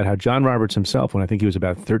 about how John Roberts himself, when I think he was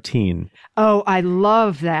about 13. Oh, I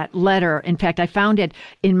love that letter. In fact, I found it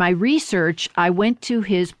in my research. I went to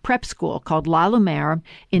his prep school called La Lumiere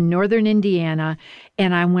in northern Indiana,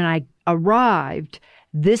 and when I arrived,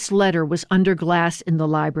 this letter was under glass in the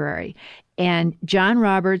library. And John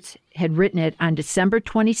Roberts had written it on December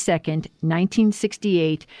 22nd,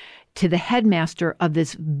 1968, to the headmaster of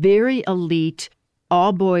this very elite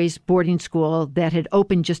all-boys boarding school that had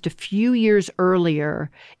opened just a few years earlier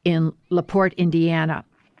in LaPorte, Indiana.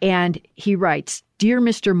 And he writes, "Dear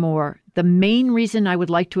Mr. Moore, the main reason I would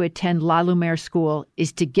like to attend La Lumiere School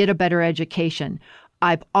is to get a better education.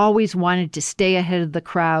 I've always wanted to stay ahead of the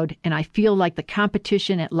crowd, and I feel like the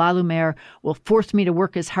competition at La Lumiere will force me to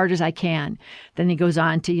work as hard as I can." Then he goes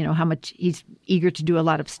on to, how much he's eager to do a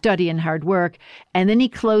lot of study and hard work. And then he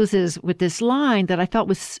closes with this line that I felt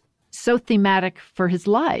was so thematic for his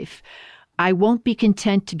life. "I won't be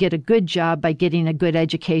content to get a good job by getting a good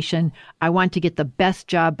education. I want to get the best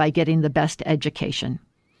job by getting the best education."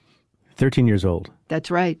 13 years old. That's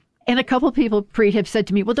right. And a couple of people, Preet, have said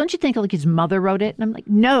to me, "Well, don't you think like his mother wrote it?" And I'm like,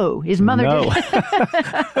 no, his mother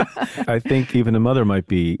didn't. I think even a mother might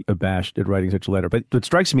be abashed at writing such a letter. But what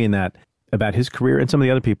strikes me in that about his career and some of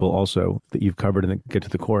the other people also that you've covered and that get to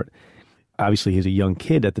the court, obviously he's a young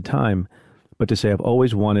kid at the time, but to say, "I've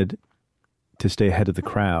always wanted to stay ahead of the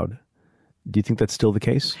crowd." Do you think that's still the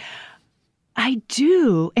case? I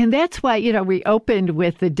do. And that's why, we opened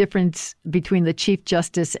with the difference between the Chief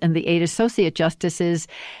Justice and the 8 Associate Justices.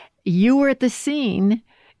 You were at the scene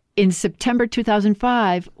in September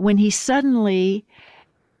 2005 when he suddenly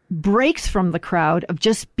breaks from the crowd of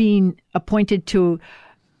just being appointed to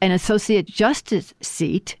an Associate Justice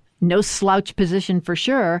seat, no slouch position for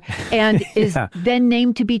sure, and is then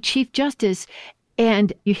named to be Chief Justice.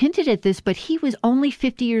 And you hinted at this, but he was only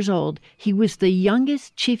 50 years old. He was the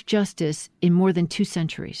youngest Chief Justice in more than 2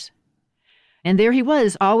 centuries. And there he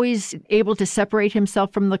was, always able to separate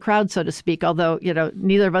himself from the crowd, so to speak, although,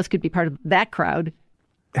 neither of us could be part of that crowd.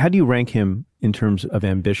 How do you rank him in terms of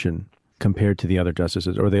ambition compared to the other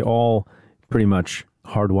justices? Or are they all pretty much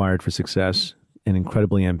hardwired for success and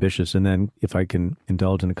incredibly ambitious? And then, if I can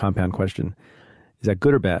indulge in a compound question, is that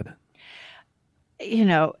good or bad?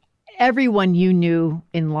 Everyone you knew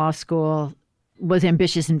in law school was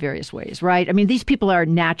ambitious in various ways, right? I mean, these people are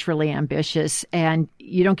naturally ambitious, and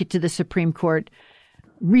you don't get to the Supreme Court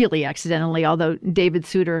really accidentally, although David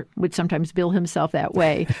Souter would sometimes bill himself that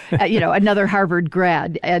way, another Harvard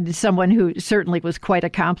grad and someone who certainly was quite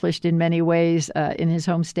accomplished in many ways in his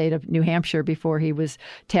home state of New Hampshire before he was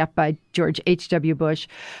tapped by George H.W. Bush.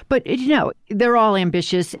 But, they're all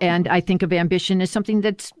ambitious, and I think of ambition as something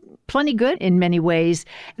that's plenty good in many ways.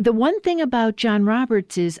 The one thing about John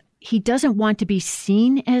Roberts is he doesn't want to be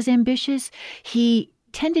seen as ambitious. He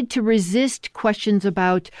tended to resist questions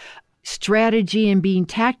about strategy and being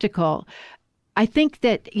tactical. I think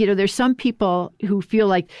that, there's some people who feel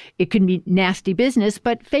like it can be nasty business,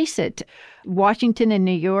 but face it, Washington and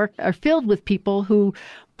New York are filled with people who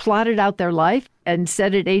plotted out their life and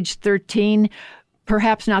said at age 13,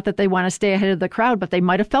 perhaps not that they want to stay ahead of the crowd, but they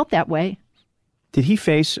might have felt that way. Did he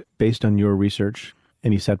face, based on your research,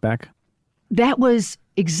 any setback? That was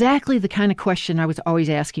exactly the kind of question I was always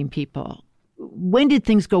asking people. When did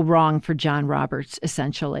things go wrong for John Roberts,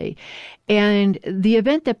 essentially? And the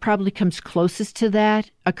event that probably comes closest to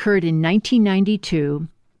that occurred in 1992,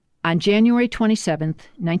 on January 27th,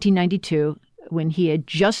 1992, when he had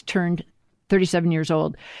just turned 37 years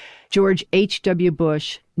old. George H.W.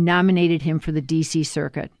 Bush nominated him for the D.C.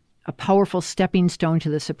 Circuit, a powerful stepping stone to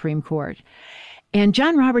the Supreme Court. And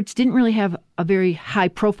John Roberts didn't really have a very high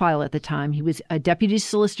profile at the time. He was a deputy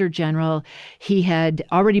solicitor general. He had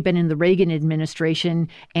already been in the Reagan administration.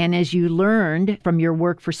 And as you learned from your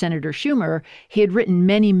work for Senator Schumer, he had written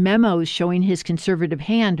many memos showing his conservative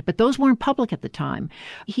hand, but those weren't public at the time.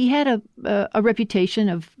 He had a reputation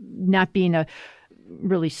of not being a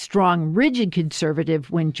really strong, rigid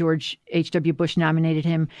conservative when George H.W. Bush nominated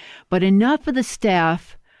him, but enough of the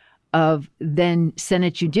staff of then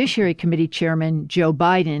Senate Judiciary Committee Chairman Joe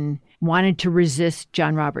Biden wanted to resist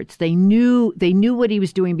John Roberts. They knew what he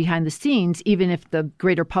was doing behind the scenes, even if the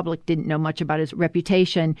greater public didn't know much about his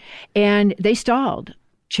reputation, and they stalled.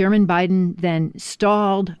 Chairman Biden then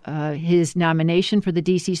stalled his nomination for the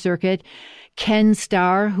D.C. Circuit. Ken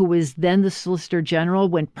Starr, who was then the Solicitor General,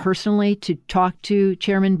 went personally to talk to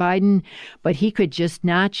Chairman Biden, but he could just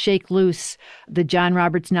not shake loose the John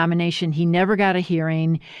Roberts nomination. He never got a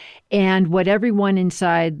hearing. And what everyone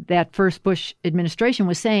inside that first Bush administration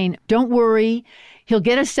was saying, don't worry, he'll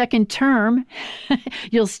get a second term.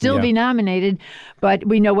 You'll still be nominated. But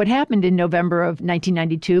we know what happened in November of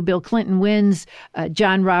 1992. Bill Clinton wins.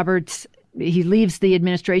 John Roberts, he leaves the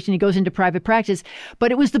administration. He goes into private practice.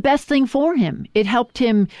 But it was the best thing for him. It helped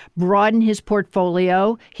him broaden his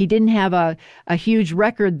portfolio. He didn't have a huge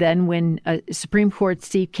record then when a Supreme Court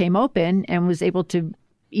seat came open and was able to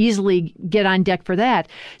easily get on deck for that.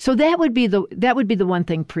 So that would be the one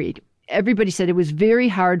thing, Preet. Everybody said it was very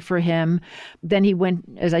hard for him. Then he went,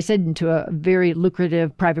 as I said, into a very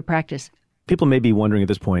lucrative private practice. People may be wondering at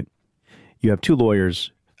this point, you have two lawyers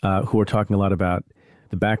who are talking a lot about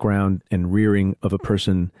the background and rearing of a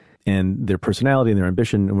person and their personality and their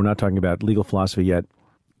ambition, and we're not talking about legal philosophy yet.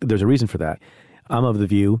 There's a reason for that. I'm of the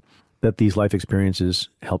view that these life experiences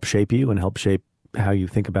help shape you and help shape how you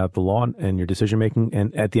think about the law and your decision-making.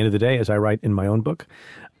 And at the end of the day, as I write in my own book,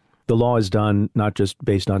 the law is done not just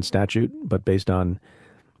based on statute, but based on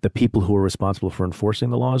the people who are responsible for enforcing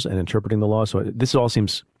the laws and interpreting the law. So this all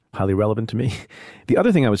seems highly relevant to me. The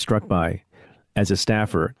other thing I was struck by as a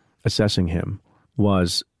staffer assessing him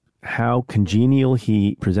was how congenial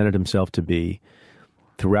he presented himself to be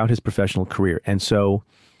throughout his professional career. And so,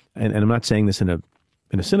 and I'm not saying this in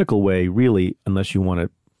a cynical way, really, unless you want to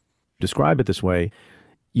describe it this way,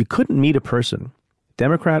 you couldn't meet a person,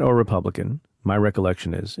 Democrat or Republican, my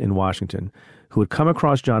recollection is, in Washington, who had come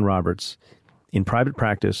across John Roberts in private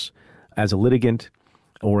practice as a litigant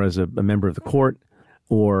or as a member of the court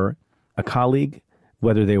or a colleague,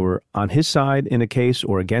 whether they were on his side in a case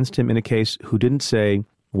or against him in a case, who didn't say,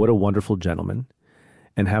 what a wonderful gentleman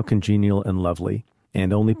and how congenial and lovely,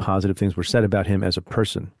 and only positive things were said about him as a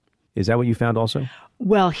person. Is that what you found also?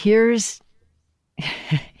 Well, here's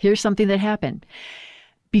something that happened.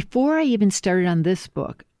 Before I even started on this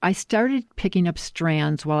book, I started picking up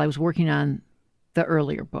strands while I was working on the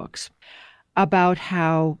earlier books about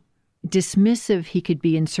how dismissive he could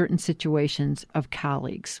be in certain situations of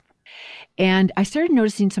colleagues. And I started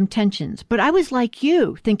noticing some tensions. But I was like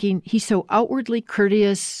you, thinking he's so outwardly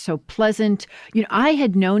courteous, so pleasant. I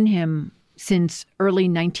had known him since early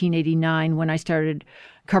 1989 when I started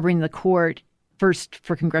covering the court, first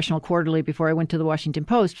for Congressional Quarterly before I went to the Washington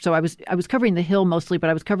Post. So I was covering the Hill mostly, but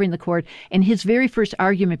I was covering the court. And his very first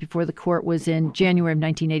argument before the court was in January of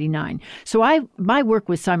 1989. So my work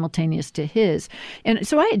was simultaneous to his. And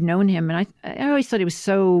so I had known him, and I always thought he was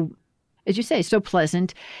so as you say, so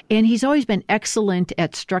pleasant. And he's always been excellent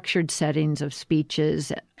at structured settings of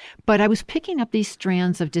speeches. But I was picking up these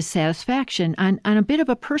strands of dissatisfaction on a bit of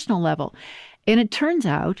a personal level. And it turns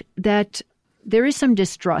out that there is some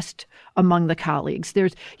distrust among the colleagues.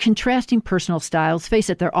 There's contrasting personal styles. Face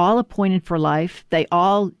it, they're all appointed for life. They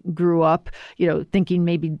all grew up, thinking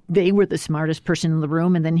maybe they were the smartest person in the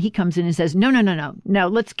room. And then he comes in and says, no,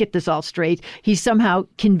 let's get this all straight. He somehow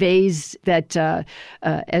conveys that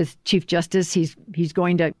as Chief Justice, he's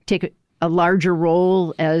going to take a larger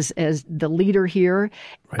role as the leader here.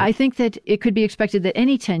 Right. I think that it could be expected that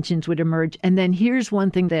any tensions would emerge. And then here's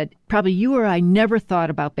one thing that probably you or I never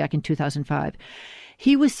thought about back in 2005.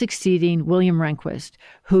 He was succeeding William Rehnquist,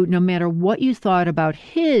 who, no matter what you thought about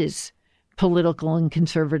his political and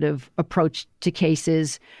conservative approach to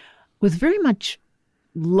cases, was very much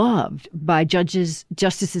loved by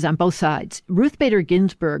justices on both sides. Ruth Bader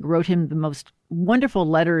Ginsburg wrote him the most wonderful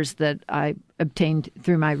letters that I obtained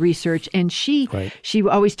through my research. And she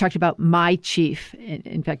always talked about my chief.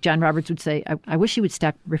 In fact, John Roberts would say, I wish he would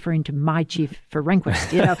stop referring to my chief for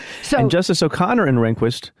Rehnquist. So, and Justice O'Connor and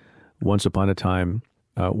Rehnquist, once upon a time,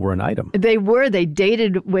 were an item. They were. They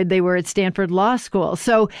dated when they were at Stanford Law School.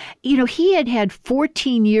 So, he had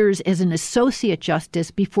 14 years as an associate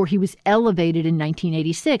justice before he was elevated in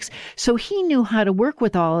 1986. So he knew how to work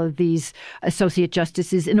with all of these associate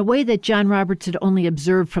justices in a way that John Roberts had only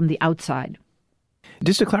observed from the outside.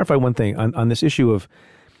 Just to clarify one thing, on this issue of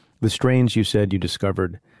the strains you said you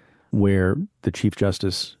discovered where the Chief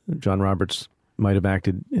Justice, John Roberts, might have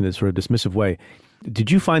acted in a sort of dismissive way,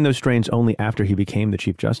 did you find those strains only after he became the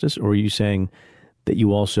Chief Justice, or are you saying that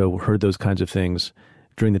you also heard those kinds of things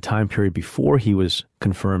during the time period before he was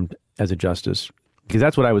confirmed as a justice? Because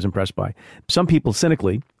that's what I was impressed by. Some people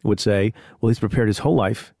cynically would say, well, he's prepared his whole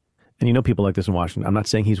life, and people like this in Washington. I'm not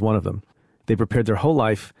saying he's one of them. They prepared their whole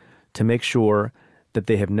life to make sure that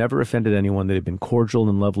they have never offended anyone, that have been cordial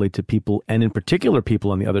and lovely to people, and in particular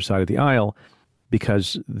people on the other side of the aisle,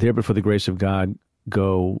 because there before the grace of God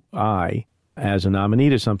go I, as a nominee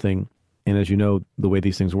to something. And as you know, the way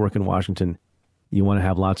these things work in Washington, you want to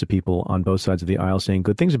have lots of people on both sides of the aisle saying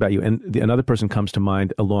good things about you. And another person comes to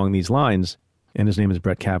mind along these lines, and his name is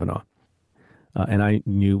Brett Kavanaugh. And I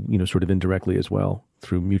knew, sort of indirectly as well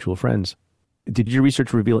through mutual friends. Did your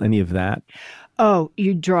research reveal any of that? Oh,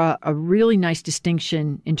 you draw a really nice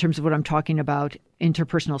distinction in terms of what I'm talking about,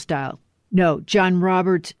 interpersonal style. No, John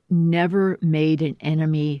Roberts never made an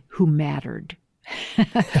enemy who mattered.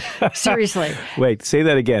 Seriously. Wait, say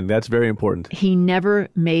that again. That's very important. He never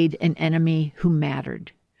made an enemy who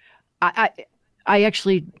mattered. I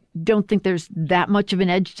actually don't think there's that much of an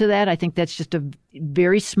edge to that. I think that's just a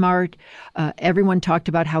very smart. Everyone talked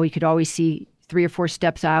about how he could always see 3 or 4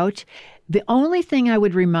 steps out. The only thing I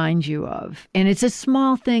would remind you of, and it's a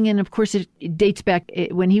small thing, and of course it dates back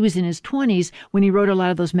when he was in his 20s, when he wrote a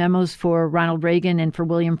lot of those memos for Ronald Reagan and for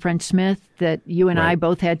William French Smith that you and I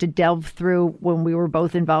both had to delve through when we were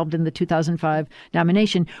both involved in the 2005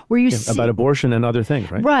 nomination, where you see, about abortion and other things,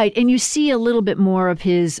 right? Right, and you see a little bit more of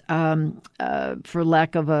his, for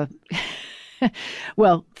lack of a...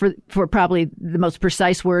 well, for probably the most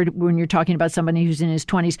precise word when you're talking about somebody who's in his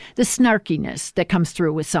 20s, the snarkiness that comes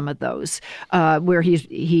through with some of those, where he's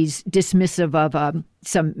dismissive of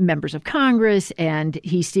some members of Congress, and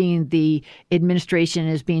he's seeing the administration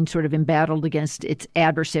as being sort of embattled against its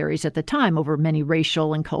adversaries at the time over many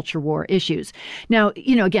racial and culture war issues. Now,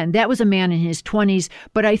 again, that was a man in his 20s,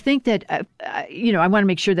 but I think that, I want to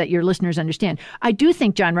make sure that your listeners understand. I do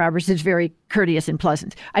think John Roberts is very courteous and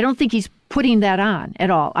pleasant. I don't think he's putting that on at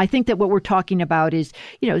all. I think that what we're talking about is,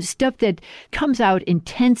 stuff that comes out in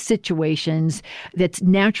tense situations that's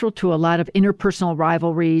natural to a lot of interpersonal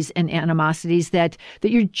rivalries and animosities that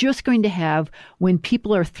you're just going to have when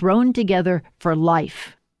people are thrown together for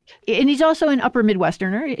life. And he's also an upper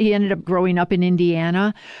Midwesterner. He ended up growing up in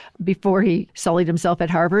Indiana before he sullied himself at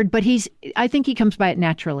Harvard. But I think he comes by it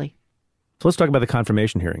naturally. So let's talk about the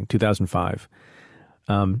confirmation hearing, 2005.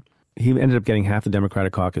 He ended up getting half the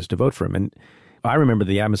Democratic caucus to vote for him. And I remember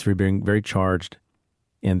the atmosphere being very charged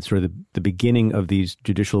and sort of the beginning of these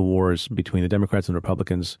judicial wars between the Democrats and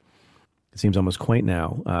Republicans. It seems almost quaint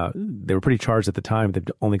now. They were pretty charged at the time. They've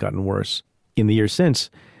only gotten worse in the years since.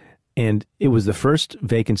 And it was the first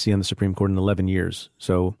vacancy on the Supreme Court in 11 years.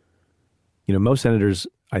 So, most senators,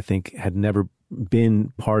 I think, had never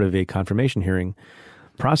been part of a confirmation hearing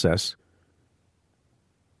process.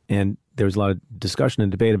 And there was a lot of discussion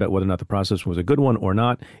and debate about whether or not the process was a good one or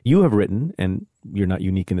not. You have written, and you're not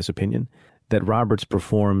unique in this opinion, that Roberts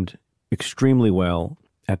performed extremely well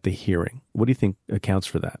at the hearing. What do you think accounts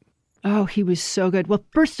for that? Oh, he was so good. Well,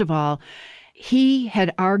 first of all, He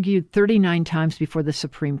had argued 39 times before the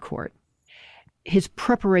Supreme Court. His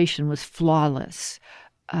preparation was flawless.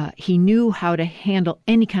 He knew how to handle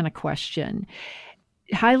any kind of question.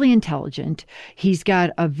 Highly intelligent. He's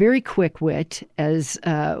got a very quick wit, as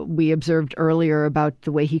we observed earlier about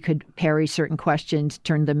the way he could parry certain questions,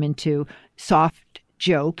 turn them into soft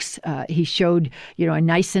jokes. He showed, a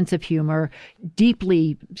nice sense of humor,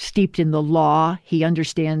 deeply steeped in the law. He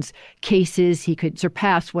understands cases. He could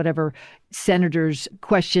surpass whatever senators'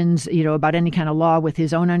 questions, about any kind of law with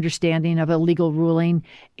his own understanding of a legal ruling.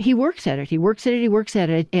 He works at it. He works at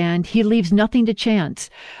it, and he leaves nothing to chance.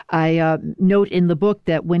 I note in the book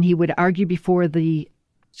that when he would argue before the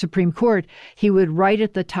Supreme Court, he would write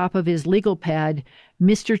at the top of his legal pad,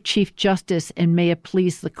 "Mr. Chief Justice, and may it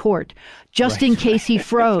please the court," just in case he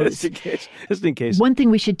froze. Just in case. One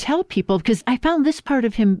thing we should tell people, because I found this part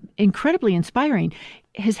of him incredibly inspiring,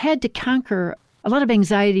 has had to conquer a lot of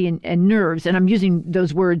anxiety and nerves, and I'm using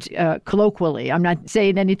those words colloquially. I'm not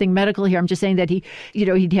saying anything medical here. I'm just saying that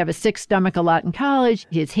he'd have a sick stomach a lot in college.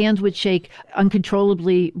 His hands would shake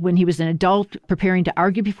uncontrollably when he was an adult preparing to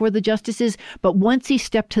argue before the justices. But once he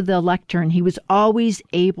stepped to the lectern, he was always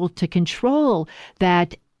able to control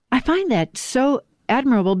that. I find that so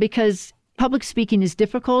admirable because public speaking is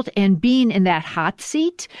difficult, and being in that hot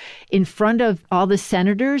seat in front of all the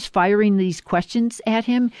senators firing these questions at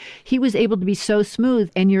him, he was able to be so smooth.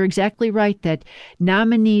 And you're exactly right that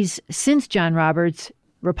nominees since John Roberts,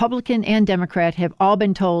 Republican and Democrat, have all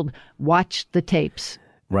been told, watch the tapes.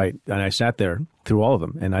 Right. And I sat there through all of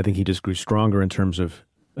them, and I think he just grew stronger in terms of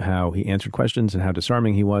how he answered questions and how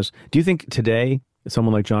disarming he was. Do you think today,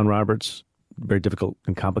 someone like John Roberts, very difficult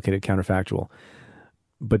and complicated counterfactual,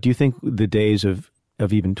 but do you think the days of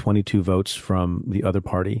even 22 votes from the other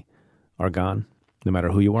party are gone, no matter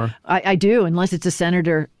who you are? I do, unless it's a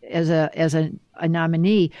senator as a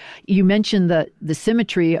nominee. You mentioned the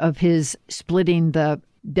symmetry of his splitting the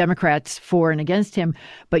Democrats for and against him,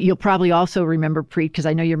 but you'll probably also remember, Preet, because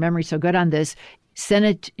I know your memory's so good on this,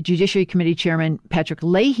 Senate Judiciary Committee Chairman Patrick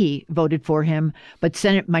Leahy voted for him, but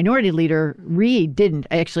Senate Minority Leader Reid didn't.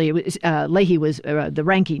 Actually, it was Leahy was the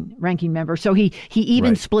ranking member, so he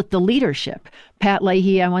even split the leadership. Pat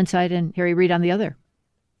Leahy on one side and Harry Reid on the other.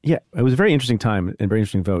 Yeah, it was a very interesting time and very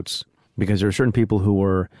interesting votes because there are certain people who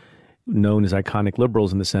were known as iconic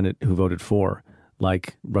liberals in the Senate who voted for,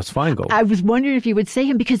 like Russ Feingold. I was wondering if you would say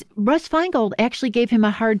him, because Russ Feingold actually gave him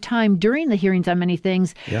a hard time during the hearings on many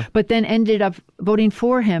things, but then ended up voting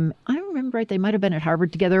for him. I remember right, they might have been at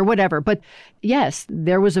Harvard together or whatever. But yes,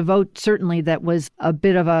 there was a vote certainly that was a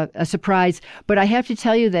bit of a surprise. But I have to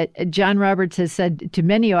tell you that John Roberts has said to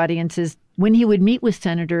many audiences, when he would meet with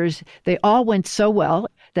senators, they all went so well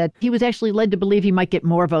that he was actually led to believe he might get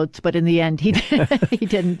more votes, but in the end, he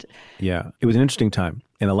didn't. Yeah, it was an interesting time.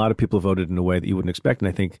 And a lot of people voted in a way that you wouldn't expect. And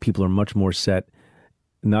I think people are much more set,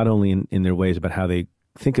 not only in their ways about how they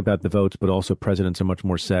think about the votes, but also presidents are much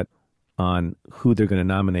more set on who they're going to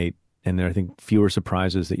nominate. And there are, I think, fewer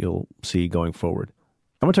surprises that you'll see going forward.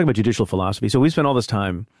 I want to talk about judicial philosophy. So we spent all this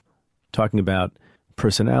time talking about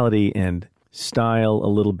personality and style a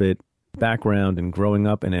little bit, background and growing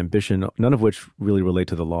up and ambition, none of which really relate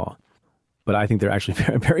to the law. But I think they're actually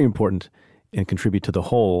very, very important and contribute to the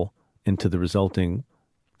whole and to the resulting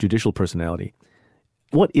judicial personality.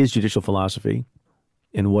 What is judicial philosophy,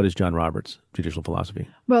 and what is John Roberts' judicial philosophy?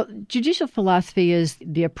 Well, judicial philosophy is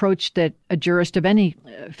the approach that a jurist of any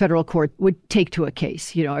federal court would take to a case.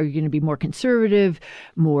 Are you going to be more conservative,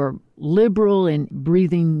 more liberal in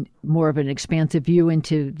breathing more of an expansive view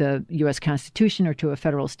into the U.S. Constitution or to a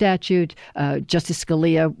federal statute? Justice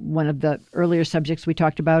Scalia, one of the earlier subjects we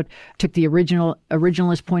talked about, took the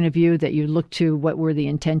originalist point of view that you look to what were the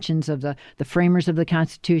intentions of the framers of the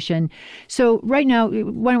Constitution. So right now,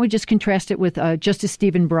 why don't we just contrast it with Justice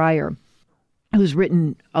Stephen Breyer, who's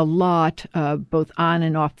written a lot, both on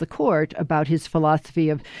and off the court, about his philosophy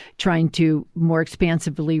of trying to more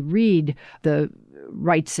expansively read the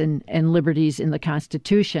rights and liberties in the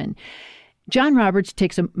Constitution. John Roberts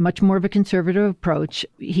takes a much more of a conservative approach.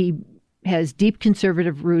 He has deep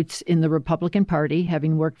conservative roots in the Republican Party,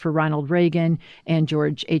 having worked for Ronald Reagan and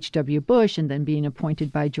George H.W. Bush, and then being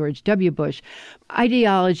appointed by George W. Bush.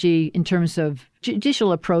 Ideology, in terms of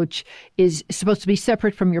judicial approach, is supposed to be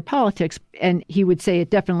separate from your politics, and he would say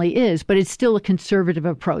it definitely is, but it's still a conservative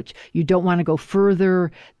approach. You don't want to go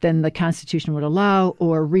further than the Constitution would allow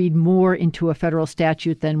or read more into a federal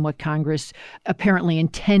statute than what Congress apparently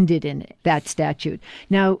intended in that statute.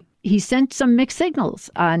 Now, he sent some mixed signals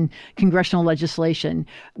on congressional legislation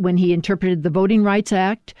when he interpreted the Voting Rights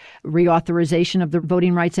Act, reauthorization of the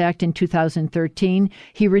Voting Rights Act in 2013.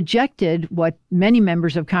 He rejected what many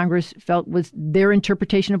members of Congress felt was their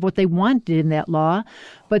interpretation of what they wanted in that law.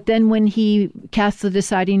 But then when he cast the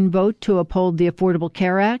deciding vote to uphold the Affordable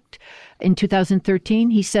Care Act in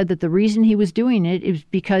 2013, he said that the reason he was doing it is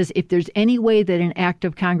because if there's any way that an act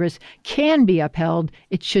of Congress can be upheld,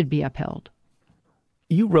 it should be upheld.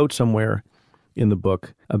 You wrote somewhere in the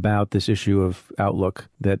book about this issue of outlook,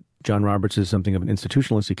 that John Roberts is something of an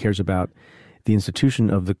institutionalist. He cares about the institution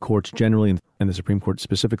of the courts generally and the Supreme Court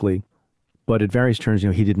specifically. But at various turns,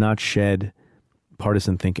 he did not shed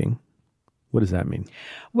partisan thinking. What does that mean?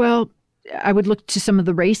 Well, I would look to some of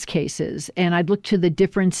the race cases, and I'd look to the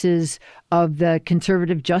differences of the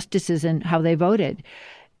conservative justices and how they voted.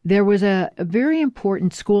 There was a very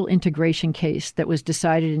important school integration case that was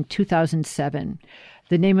decided in 2007.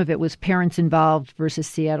 The name of it was Parents Involved versus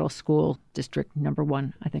Seattle School District Number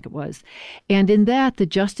 1, I think it was. And in that, the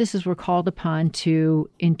justices were called upon to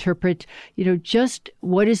interpret, just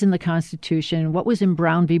what is in the Constitution, what was in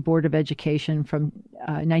Brown v. Board of Education from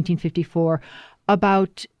 1954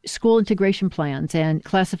 about school integration plans and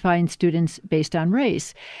classifying students based on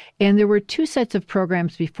race. And there were two sets of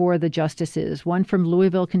programs before the justices, one from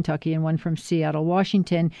Louisville, Kentucky, and one from Seattle,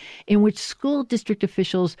 Washington, in which school district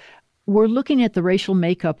officials were looking at the racial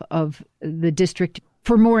makeup of the district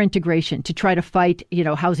for more integration, to try to fight,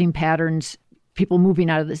 housing patterns, people moving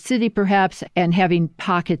out of the city perhaps, and having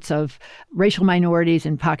pockets of racial minorities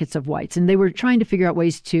and pockets of whites. And they were trying to figure out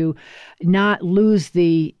ways to not lose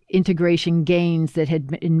the integration gains that had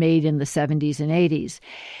been made in the 70s and 80s.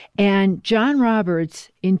 And John Roberts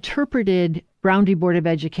interpreted Brown v. Board of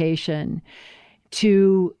Education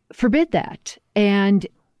to forbid that. And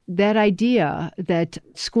that idea that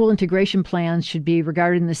school integration plans should be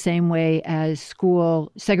regarded in the same way as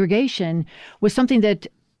school segregation was something that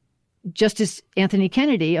Justice Anthony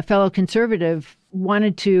Kennedy, a fellow conservative,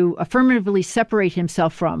 wanted to affirmatively separate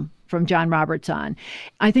himself from John Roberts on.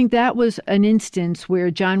 I think that was an instance where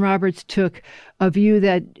John Roberts took a view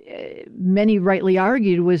that many rightly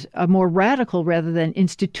argued was a more radical rather than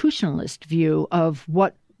institutionalist view of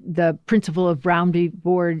what the principle of Brown v.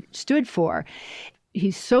 Board stood for.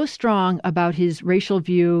 He's so strong about his racial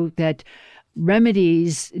view that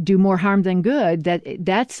remedies do more harm than good,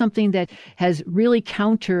 that's something that has really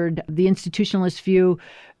countered the institutionalist view.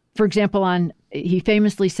 For example, he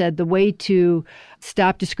famously said the way to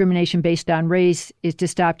stop discrimination based on race is to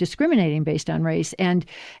stop discriminating based on race. And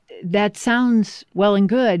that sounds well and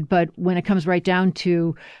good, but when it comes right down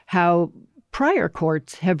to how prior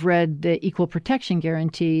courts have read the equal protection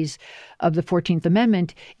guarantees of the 14th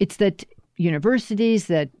Amendment, it's that universities,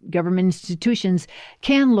 that government institutions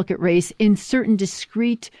can look at race in certain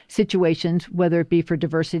discrete situations, whether it be for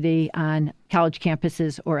diversity on college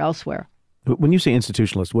campuses or elsewhere. When you say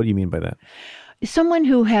institutionalist, what do you mean by that? Someone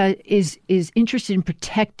who is interested in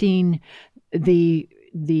protecting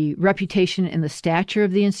the reputation and the stature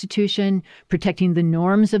of the institution, protecting the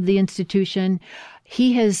norms of the institution.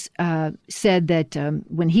 He has said that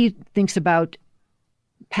when he thinks about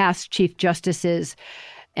past chief justices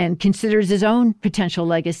and considers his own potential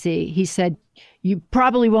legacy, he said, you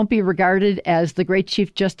probably won't be regarded as the great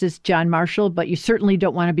Chief Justice John Marshall, but you certainly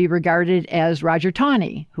don't want to be regarded as Roger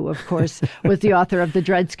Taney, who, of course, was the author of the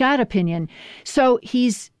Dred Scott opinion. So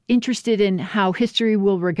he's interested in how history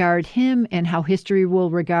will regard him and how history will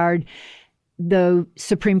regard the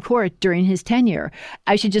Supreme Court during his tenure.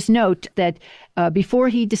 I should just note that before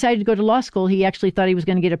he decided to go to law school, he actually thought he was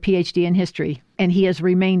going to get a PhD in history, and he has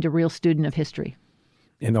remained a real student of history.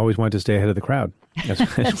 And always wanted to stay ahead of the crowd,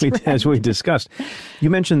 as we discussed.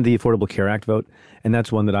 You mentioned the Affordable Care Act vote, and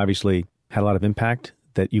that's one that obviously had a lot of impact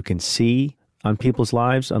that you can see on people's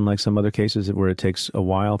lives, unlike some other cases where it takes a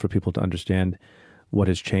while for people to understand what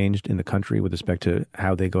has changed in the country with respect to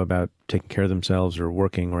how they go about taking care of themselves or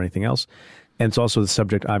working or anything else. And it's also the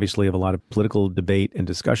subject, obviously, of a lot of political debate and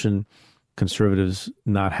discussion. Conservatives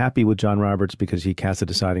not happy with John Roberts because he cast a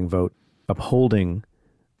deciding vote upholding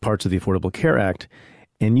parts of the Affordable Care Act.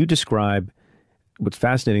 And you describe what's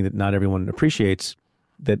fascinating that not everyone appreciates,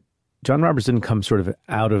 that John Roberts didn't come sort of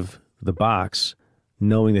out of the box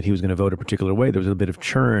knowing that he was going to vote a particular way. There was a bit of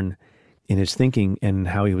churn in his thinking and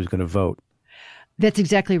how he was going to vote. That's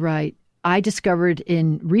exactly right. I discovered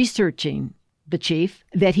in researching the chief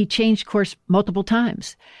that he changed course multiple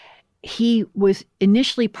times. He was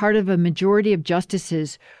initially part of a majority of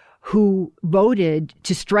justices who voted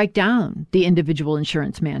to strike down the individual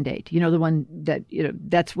insurance mandate. The one that,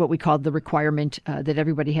 that's what we called the requirement that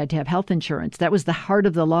everybody had to have health insurance. That was the heart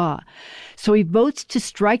of the law. So he votes to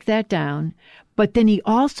strike that down, but then he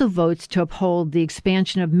also votes to uphold the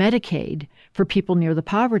expansion of Medicaid for people near the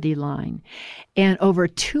poverty line. And over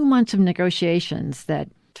 2 months of negotiations that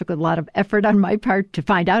took a lot of effort on my part to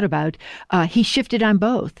find out about, he shifted on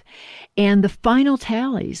both. And the final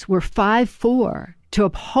tallies were 5-4 to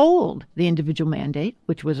uphold the individual mandate,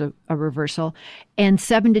 which was a reversal, and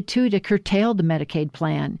 7-2 to curtail the Medicaid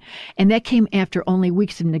plan. And that came after only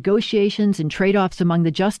weeks of negotiations and trade-offs among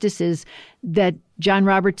the justices that John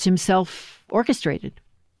Roberts himself orchestrated.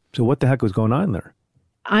 So what the heck was going on there?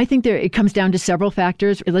 I think it comes down to several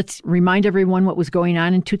factors. Let's remind everyone what was going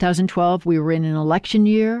on in 2012. We were in an election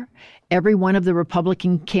year. Every one of the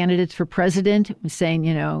Republican candidates for president was saying,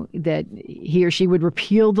 that he or she would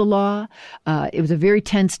repeal the law. It was a very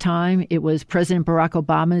tense time. It was President Barack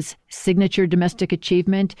Obama's signature domestic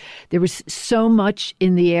achievement. There was so much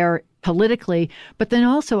in the air politically, but then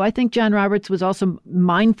also I think John Roberts was also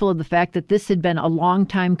mindful of the fact that this had been a long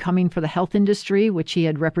time coming for the health industry, which he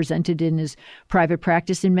had represented in his private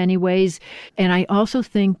practice in many ways. And I also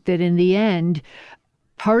think that in the end,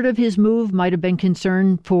 part of his move might have been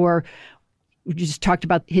concern for, we just talked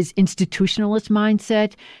about his institutionalist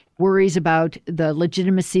mindset, worries about the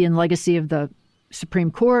legitimacy and legacy of the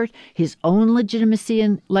Supreme Court, his own legitimacy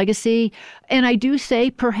and legacy. And I do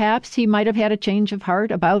say perhaps he might have had a change of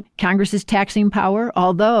heart about Congress's taxing power,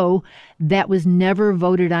 although that was never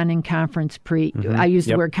voted on in conference I use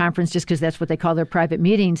the word conference just because that's what they call their private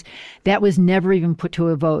meetings. That was never even put to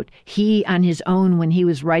a vote. He, on his own, when he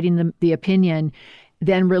was writing the opinion,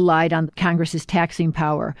 then relied on Congress's taxing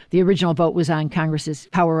power. The original vote was on Congress's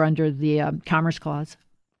power under the Commerce Clause.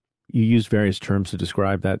 You used various terms to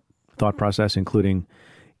describe that thought process, including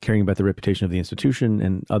caring about the reputation of the institution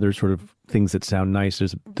and other sort of things that sound nice.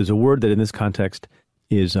 There's a word that in this context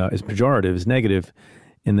is pejorative, is negative,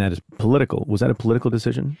 and that is political. Was that a political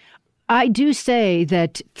decision? I do say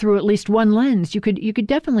that through at least one lens, you could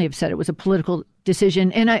definitely have said it was a political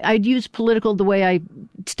decision. And I'd use political the way I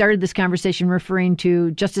started this conversation, referring to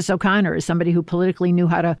Justice O'Connor as somebody who politically knew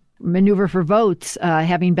how to maneuver for votes,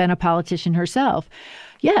 having been a politician herself.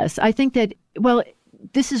 Yes, I think that,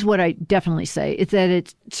 this is what I definitely say. It's that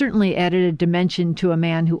it certainly added a dimension to a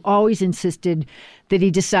man who always insisted that he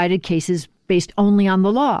decided cases based only on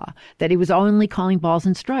the law, that he was only calling balls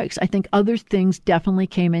and strikes. I think other things definitely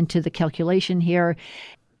came into the calculation here.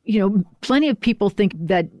 Plenty of people think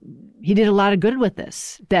that he did a lot of good with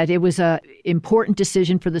this, that it was an important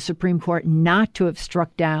decision for the Supreme Court not to have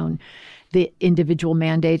struck down the individual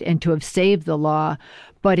mandate and to have saved the law.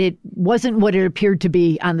 But it wasn't what it appeared to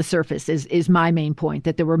be on the surface, is my main point,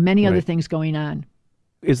 that there were many other things going on.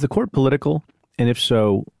 Is the court political? And if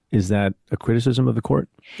so, is that a criticism of the court?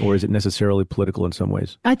 Or is it necessarily political in some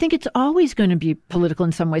ways? I think it's always going to be political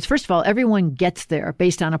in some ways. First of all, everyone gets there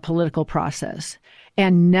based on a political process.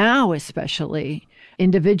 And now especially,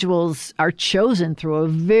 individuals are chosen through a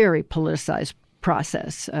very politicized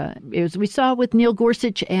process. As we saw with Neil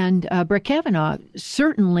Gorsuch and Brett Kavanaugh,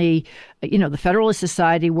 certainly, the Federalist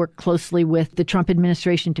Society worked closely with the Trump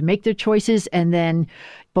administration to make their choices, and then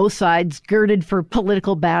both sides girded for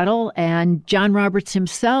political battle. And John Roberts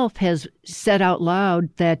himself has said out loud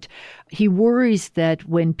that he worries that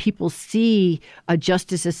when people see a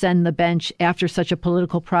justice ascend the bench after such a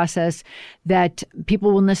political process, that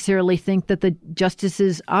people will necessarily think that the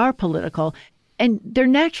justices are political. And they're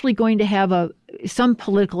naturally going to have some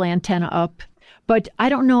political antenna up. But I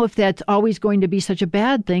don't know if that's always going to be such a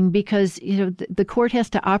bad thing because, the court has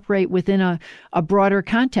to operate within a broader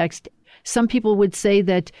context. Some people would say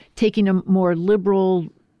that taking a more liberal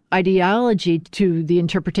ideology to the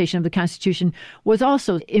interpretation of the Constitution was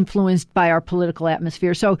also influenced by our political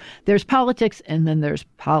atmosphere. So there's politics and then there's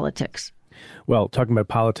politics. Well, talking about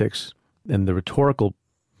politics and the rhetorical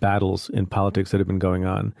battles in politics that have been going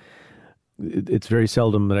on, it's very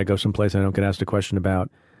seldom that I go someplace and I don't get asked a question about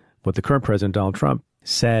what the current president, Donald Trump,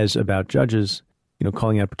 says about judges,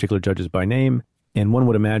 calling out particular judges by name. And one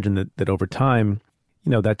would imagine that over time,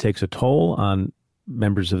 that takes a toll on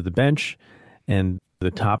members of the bench. And the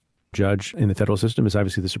top judge in the federal system is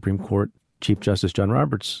obviously the Supreme Court Chief Justice John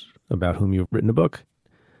Roberts, about whom you've written a book.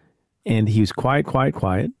 And he's quiet.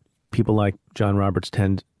 People like John Roberts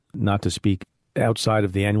tend not to speak outside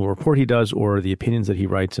of the annual report he does or the opinions that he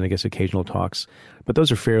writes and I guess occasional talks, but those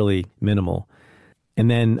are fairly minimal. And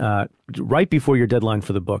then right before your deadline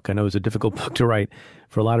for the book, I know it was a difficult book to write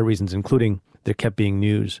for a lot of reasons, including there kept being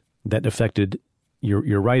news that affected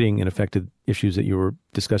your writing and affected issues that you were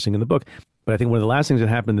discussing in the book. But I think one of the last things that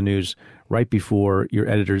happened in the news right before your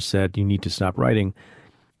editors said you need to stop writing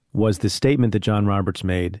was the statement that John Roberts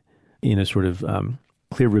made in a sort of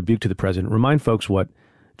clear rebuke to the president. Remind folks what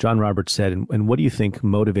John Roberts said and what do you think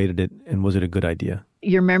motivated it, and was it a good idea?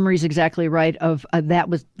 Your memory's exactly right. That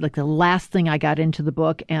was like the last thing I got into the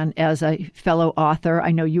book. And as a fellow author, I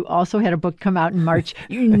know you also had a book come out in March.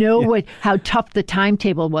 You know how tough the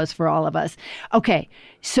timetable was for all of us. Okay,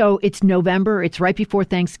 so it's November. It's right before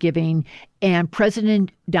Thanksgiving. And President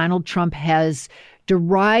Donald Trump has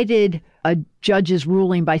derided a judge's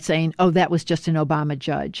ruling by saying, oh, that was just an Obama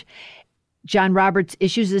judge. John Roberts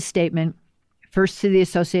issues a statement, first to the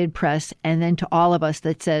Associated Press and then to all of us,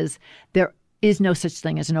 that says there is no such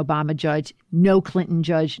thing as an Obama judge, no Clinton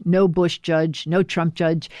judge, no Bush judge, no Trump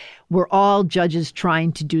judge. We're all judges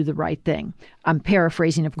trying to do the right thing. I'm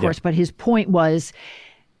paraphrasing, of course, but his point was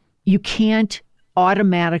you can't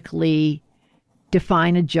automatically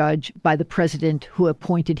define a judge by the president who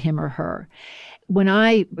appointed him or her. When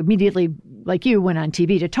I immediately, like you, went on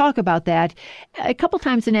TV to talk about that, a couple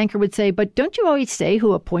times an anchor would say, but don't you always say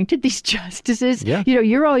who appointed these justices? Yeah.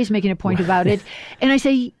 You're always making a point about it. And I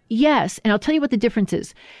say, yes. And I'll tell you what the difference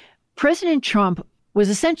is. President Trump was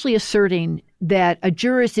essentially asserting that a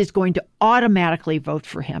jurist is going to automatically vote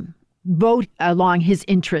for him, vote along his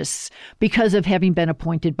interests because of having been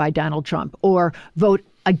appointed by Donald Trump, or vote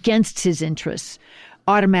against his interests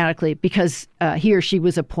automatically because he or she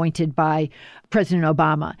was appointed by President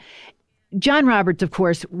Obama. John Roberts, of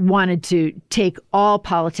course, wanted to take all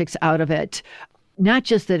politics out of it, not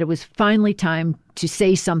just that it was finally time to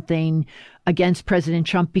say something against President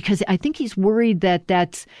Trump, because I think he's worried that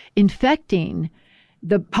that's infecting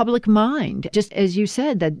the public mind. Just as you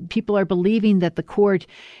said, that people are believing that the court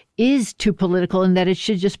is too political and that it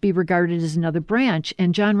should just be regarded as another branch.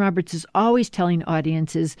 And John Roberts is always telling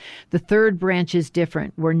audiences the third branch is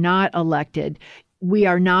different. We're not elected. We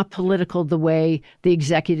are not political the way the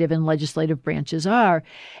executive and legislative branches are.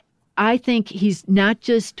 I think he's not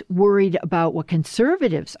just worried about what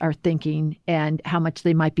conservatives are thinking and how much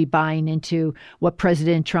they might be buying into what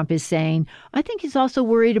President Trump is saying. I think he's also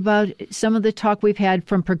worried about some of the talk we've had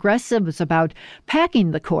from progressives about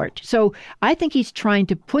packing the court. So I think he's trying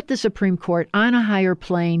to put the Supreme Court on a higher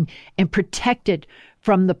plane and protect it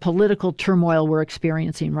from the political turmoil we're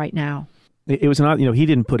experiencing right now. It was not, he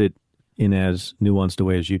didn't put it in as nuanced a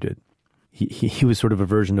way as you did. He was sort of a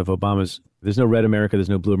version of Obama's, there's no red America, there's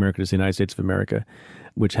no blue America, it's the United States of America,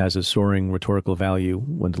 which has a soaring rhetorical value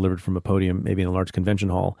when delivered from a podium, maybe in a large convention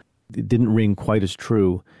hall. It didn't ring quite as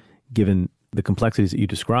true given the complexities that you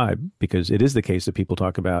describe, because it is the case that people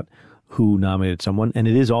talk about who nominated someone. And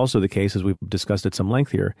it is also the case, as we've discussed at some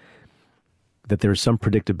length here, that there's some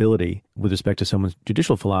predictability with respect to someone's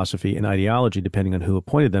judicial philosophy and ideology depending on who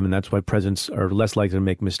appointed them. And that's why presidents are less likely to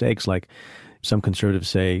make mistakes like some conservatives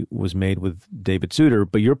say was made with David Souter.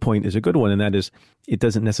 But your point is a good one, and that is it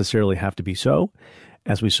doesn't necessarily have to be so,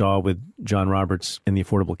 as we saw with John Roberts and the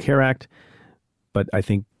Affordable Care Act. But I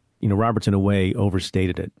think, Roberts in a way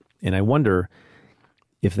overstated it. And I wonder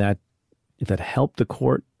if that helped the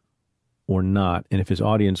court or not, and if his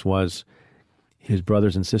audience was his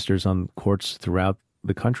brothers and sisters on courts throughout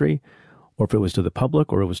the country, or if it was to the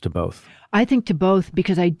public or it was to both. I think to both,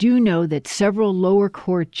 because I do know that several lower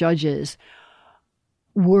court judges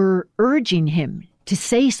were urging him to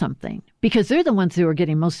say something, because they're the ones who are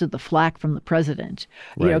getting most of the flack from the president,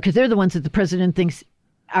 because they're the ones that the president thinks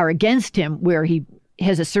are against him, where he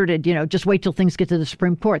has asserted, just wait till things get to the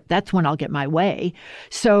Supreme Court. That's when I'll get my way.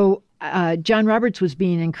 So John Roberts was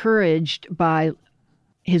being encouraged by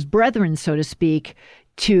his brethren, so to speak,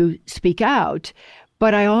 to speak out.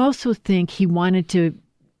 But I also think he wanted to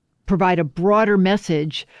provide a broader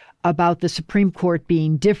message about the Supreme Court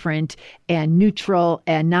being different and neutral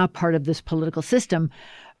and not part of this political system.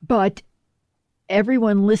 But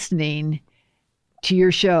everyone listening to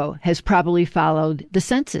your show has probably followed the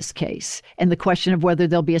census case and the question of whether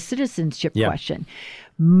there'll be a citizenship question.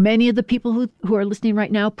 Many of the people who are listening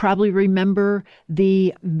right now probably remember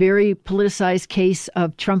the very politicized case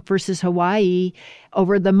of Trump versus Hawaii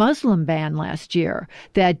over the Muslim ban last year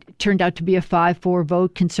that turned out to be a 5-4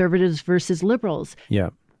 vote, conservatives versus liberals.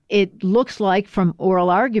 Yeah. It looks like from oral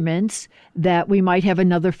arguments that we might have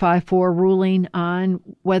another 5-4 ruling on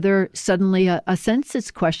whether suddenly a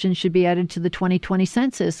census question should be added to the 2020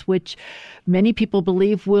 census, which many people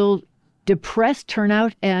believe will depress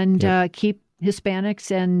turnout and keep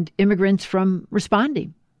Hispanics and immigrants from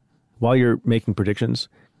responding. While you're making predictions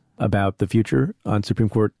about the future on Supreme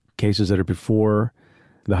Court cases that are before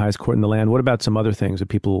the highest court in the land, what about some other things that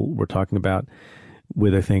people were talking about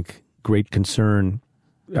with, I think, great concern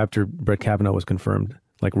after Brett Kavanaugh was confirmed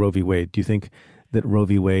like Roe v. Wade. Do you think that Roe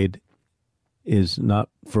v. Wade is not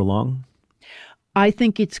for long? I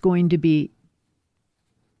think it's going to be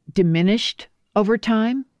diminished over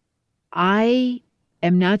time. I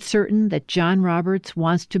am not certain that John Roberts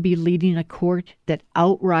wants to be leading a court that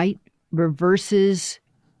outright reverses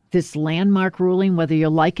this landmark ruling, whether you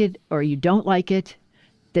like it or you don't like it,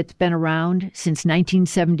 that's been around since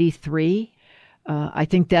 1973. I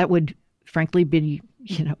think that would, frankly, be,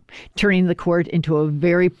 turning the court into a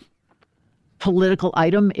very political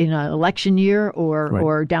item in an election year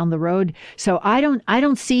or down the road. So I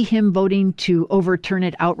don't see him voting to overturn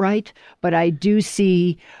it outright, but I do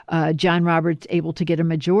see John Roberts able to get a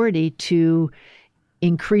majority to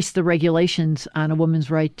increase the regulations on a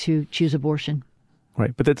woman's right to choose abortion.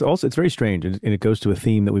 Right. But it's very strange, and it goes to a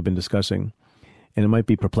theme that we've been discussing, and it might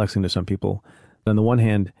be perplexing to some people. On the one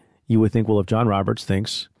hand, you would think, well, if John Roberts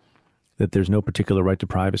thinks that there's no particular right to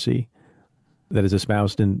privacy that is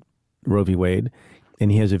espoused in Roe v. Wade,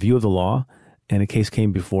 and he has a view of the law, and a case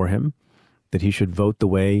came before him, that he should vote the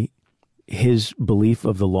way his belief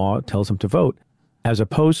of the law tells him to vote, as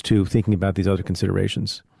opposed to thinking about these other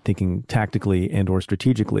considerations, thinking tactically and or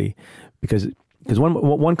strategically, because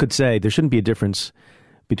one could say there shouldn't be a difference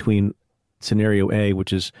between scenario A,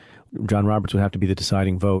 which is John Roberts would have to be the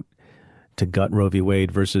deciding vote to gut Roe v.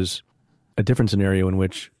 Wade, versus a different scenario in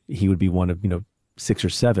which he would be one of 6 or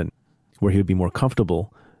 7, where he would be more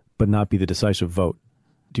comfortable but not be the decisive vote.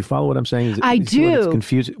 Do you follow what I'm saying? I do. It's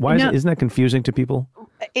confusing. Why isn't that confusing to people?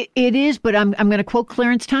 It is, but I'm going to quote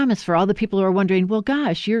Clarence Thomas for all the people who are wondering, well,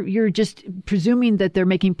 gosh, you're just presuming that they're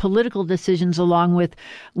making political decisions along with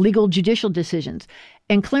legal judicial decisions.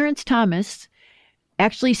 And Clarence Thomas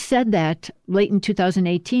actually said that late in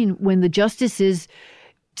 2018 when the justices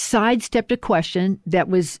sidestepped a question that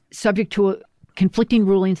was subject to conflicting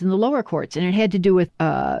rulings in the lower courts, and it had to do with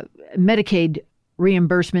Medicaid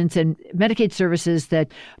reimbursements and Medicaid services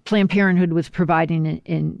that Planned Parenthood was providing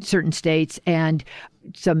in certain states, and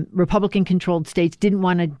some Republican-controlled states didn't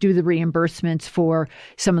want to do the reimbursements for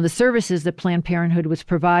some of the services that Planned Parenthood was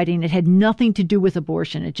providing. It had nothing to do with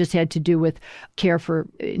abortion. It just had to do with care for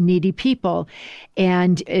needy people.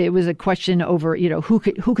 And it was a question over, who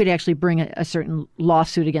could actually bring a certain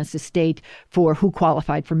lawsuit against the state for who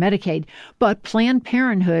qualified for Medicaid. But Planned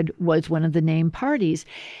Parenthood was one of the named parties.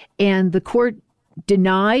 And the court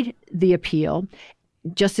denied the appeal.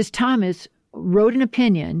 Justice Thomas wrote an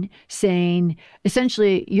opinion saying,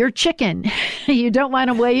 essentially, you're chicken. You don't want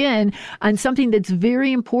to weigh in on something that's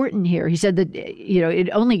very important here. He said that, it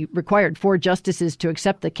only required 4 justices to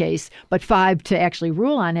accept the case, but 5 to actually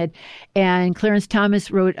rule on it. And Clarence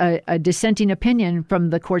Thomas wrote a dissenting opinion from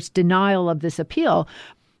the court's denial of this appeal,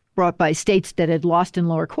 brought by states that had lost in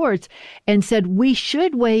lower courts, and said we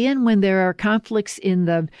should weigh in when there are conflicts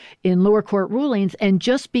in lower court rulings. And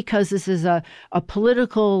just because this is a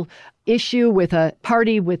political issue with a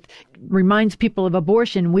party reminds people of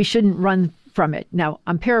abortion, we shouldn't run from it. Now,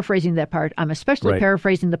 I'm paraphrasing that part. I'm especially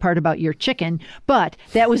paraphrasing the part about your chicken, but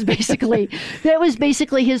that was basically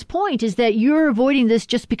his point, is that you're avoiding this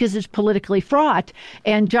just because it's politically fraught.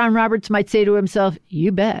 And John Roberts might say to himself,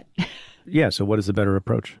 you bet. Yeah, so what is the better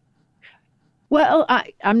approach? Well,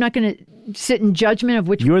 I'm not going to sit in judgment of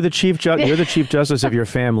which... You're the chief justice of your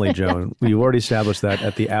family, Joan. We've already established that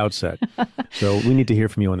at the outset. So we need to hear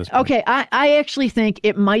from you on this point. Okay, I actually think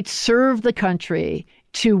it might serve the country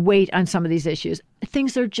to wait on some of these issues.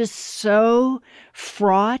 Things are just so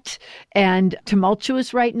fraught and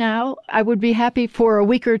tumultuous right now. I would be happy for a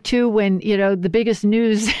week or two when, the biggest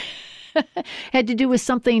news had to do with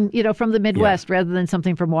something, from the Midwest rather than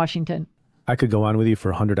something from Washington. I could go on with you for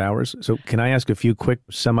 100 hours. So can I ask a few quick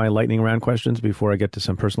semi-lightning round questions before I get to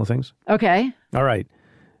some personal things? Okay. All right.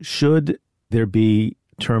 Should there be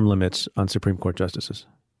term limits on Supreme Court justices?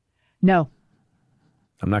 No.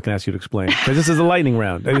 I'm not going to ask you to explain, because this is a lightning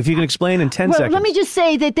round. If you can explain in 10 seconds. Let me just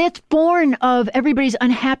say that that's born of everybody's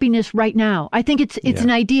unhappiness right now. I think it's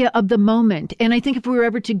an idea of the moment. And I think if we were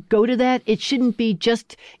ever to go to that, it shouldn't be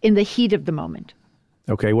just in the heat of the moment.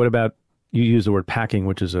 Okay. What about, you use the word packing,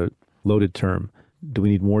 which is a loaded term. Do we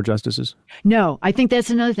need more justices? No, I think that's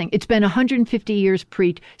another thing. It's been 150 years,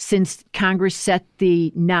 Preet, since Congress set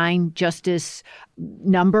the 9 justice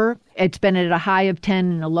number. It's been at a high of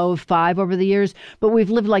 10 and a low of 5 over the years, but we've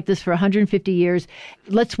lived like this for 150 years.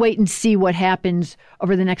 Let's wait and see what happens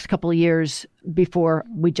over the next couple of years before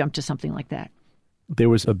we jump to something like that. There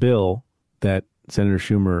was a bill that Senator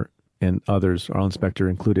Schumer and others, our inspector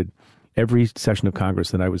included, every session of Congress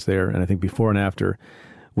that I was there, and I think before and after,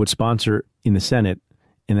 would sponsor in the Senate,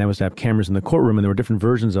 and that was to have cameras in the courtroom, and there were different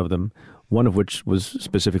versions of them, one of which was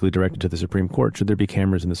specifically directed to the Supreme Court. Should there be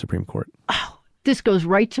cameras in the Supreme Court? Oh, This goes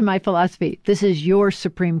right to my philosophy. This is your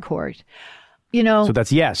Supreme Court. You know, so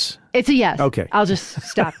that's yes. It's a yes. Okay. I'll just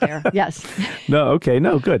stop there. Yes. No, okay.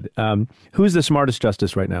 No, good. Who's the smartest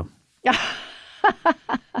justice right now?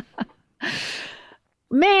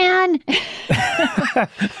 Man.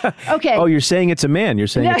 Okay. Oh, you're saying it's a man. You're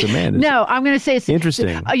saying it's a man. No, I'm going to say it's...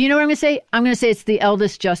 Interesting. You know what I'm going to say? I'm going to say it's the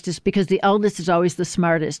eldest justice because the eldest is always the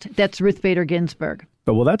smartest. That's Ruth Bader Ginsburg.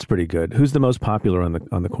 Oh, well, that's pretty good. Who's the most popular on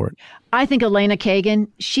the court? I think Elena Kagan.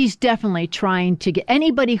 She's definitely trying to get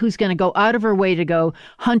anybody who's going to go out of her way to go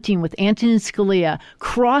hunting with Antonin Scalia,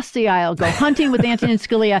 cross the aisle, go hunting with Antonin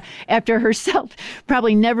Scalia after herself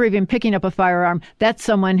probably never even picking up a firearm. That's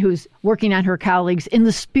someone who's working on her colleagues in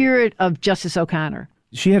the spirit of Justice O'Connor.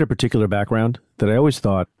 She had a particular background that I always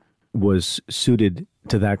thought was suited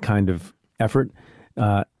to that kind of effort.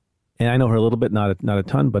 And I know her a little bit, not a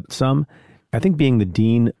ton, but some. I think being the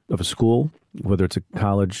dean of a school, whether it's a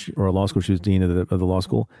college or a law school, she was dean of the law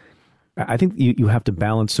school. I think you have to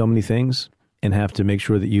balance so many things and have to make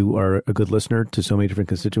sure that you are a good listener to so many different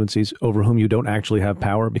constituencies over whom you don't actually have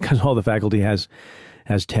power because all the faculty has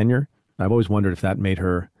tenure. I've always wondered if that made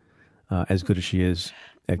her as good as she is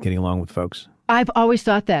at getting along with folks. I've always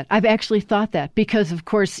thought that. I've actually thought that because, of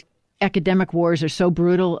course, academic wars are so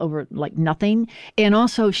brutal over like nothing. And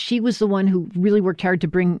also she was the one who really worked hard to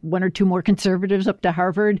bring one or two more conservatives up to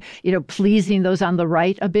Harvard, you know, pleasing those on the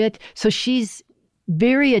right a bit. So she's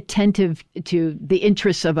very attentive to the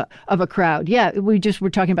interests of a crowd. Yeah, we're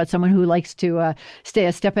talking about someone who likes to stay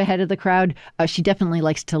a step ahead of the crowd. She definitely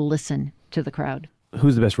likes to listen to the crowd.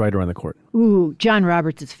 Who's the best writer on the court? Ooh, John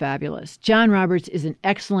Roberts is fabulous. John Roberts is an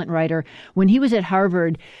excellent writer. When he was at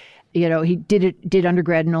Harvard, you know, he did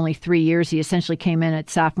undergrad in only 3 years. He essentially came in at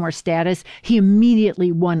sophomore status. He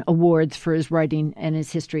immediately won awards for his writing and his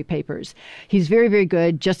history papers. He's very, very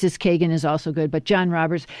good. Justice Kagan is also good. But John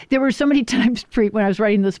Roberts, there were so many times, Preet, when I was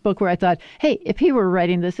writing this book where I thought, hey, if he were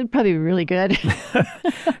writing this, it'd probably be really good.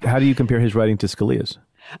 How do you compare his writing to Scalia's?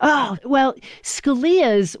 Oh, well,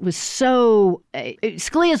 Scalia's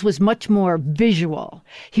was much more visual.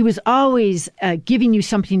 He was always giving you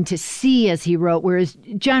something to see as he wrote, whereas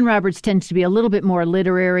John Roberts tends to be a little bit more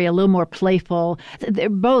literary, a little more playful. They're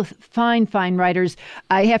both fine, fine writers.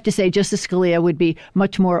 I have to say Justice Scalia would be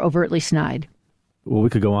much more overtly snide. Well, we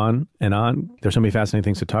could go on and on. There's so many fascinating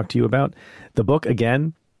things to talk to you about. The book,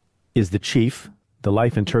 again, is The Chief, The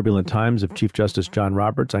Life and Turbulent Times of Chief Justice John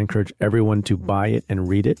Roberts. I encourage everyone to buy it and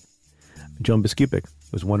read it. Joan Biskupic,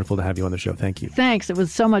 it was wonderful to have you on the show. Thank you. Thanks. It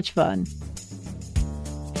was so much fun.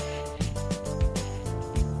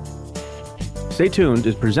 Stay Tuned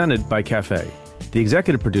is presented by Cafe. The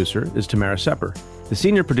executive producer is Tamara Sepper. The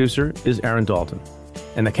senior producer is Aaron Dalton.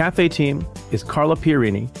 And the Cafe team is Carla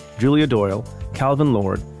Pierini, Julia Doyle, Calvin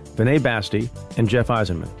Lord, Vinay Basti, and Jeff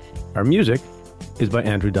Eisenman. Our music is by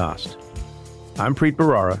Andrew Dost. I'm Preet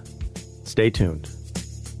Bharara. Stay tuned.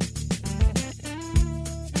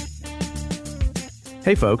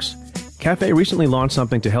 Hey folks, Cafe recently launched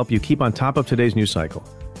something to help you keep on top of today's news cycle,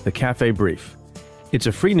 the Cafe Brief. It's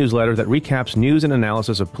a free newsletter that recaps news and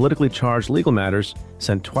analysis of politically charged legal matters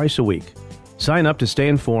sent twice a week. Sign up to stay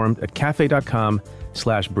informed at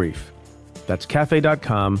cafe.com/brief. That's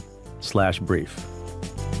cafe.com/brief.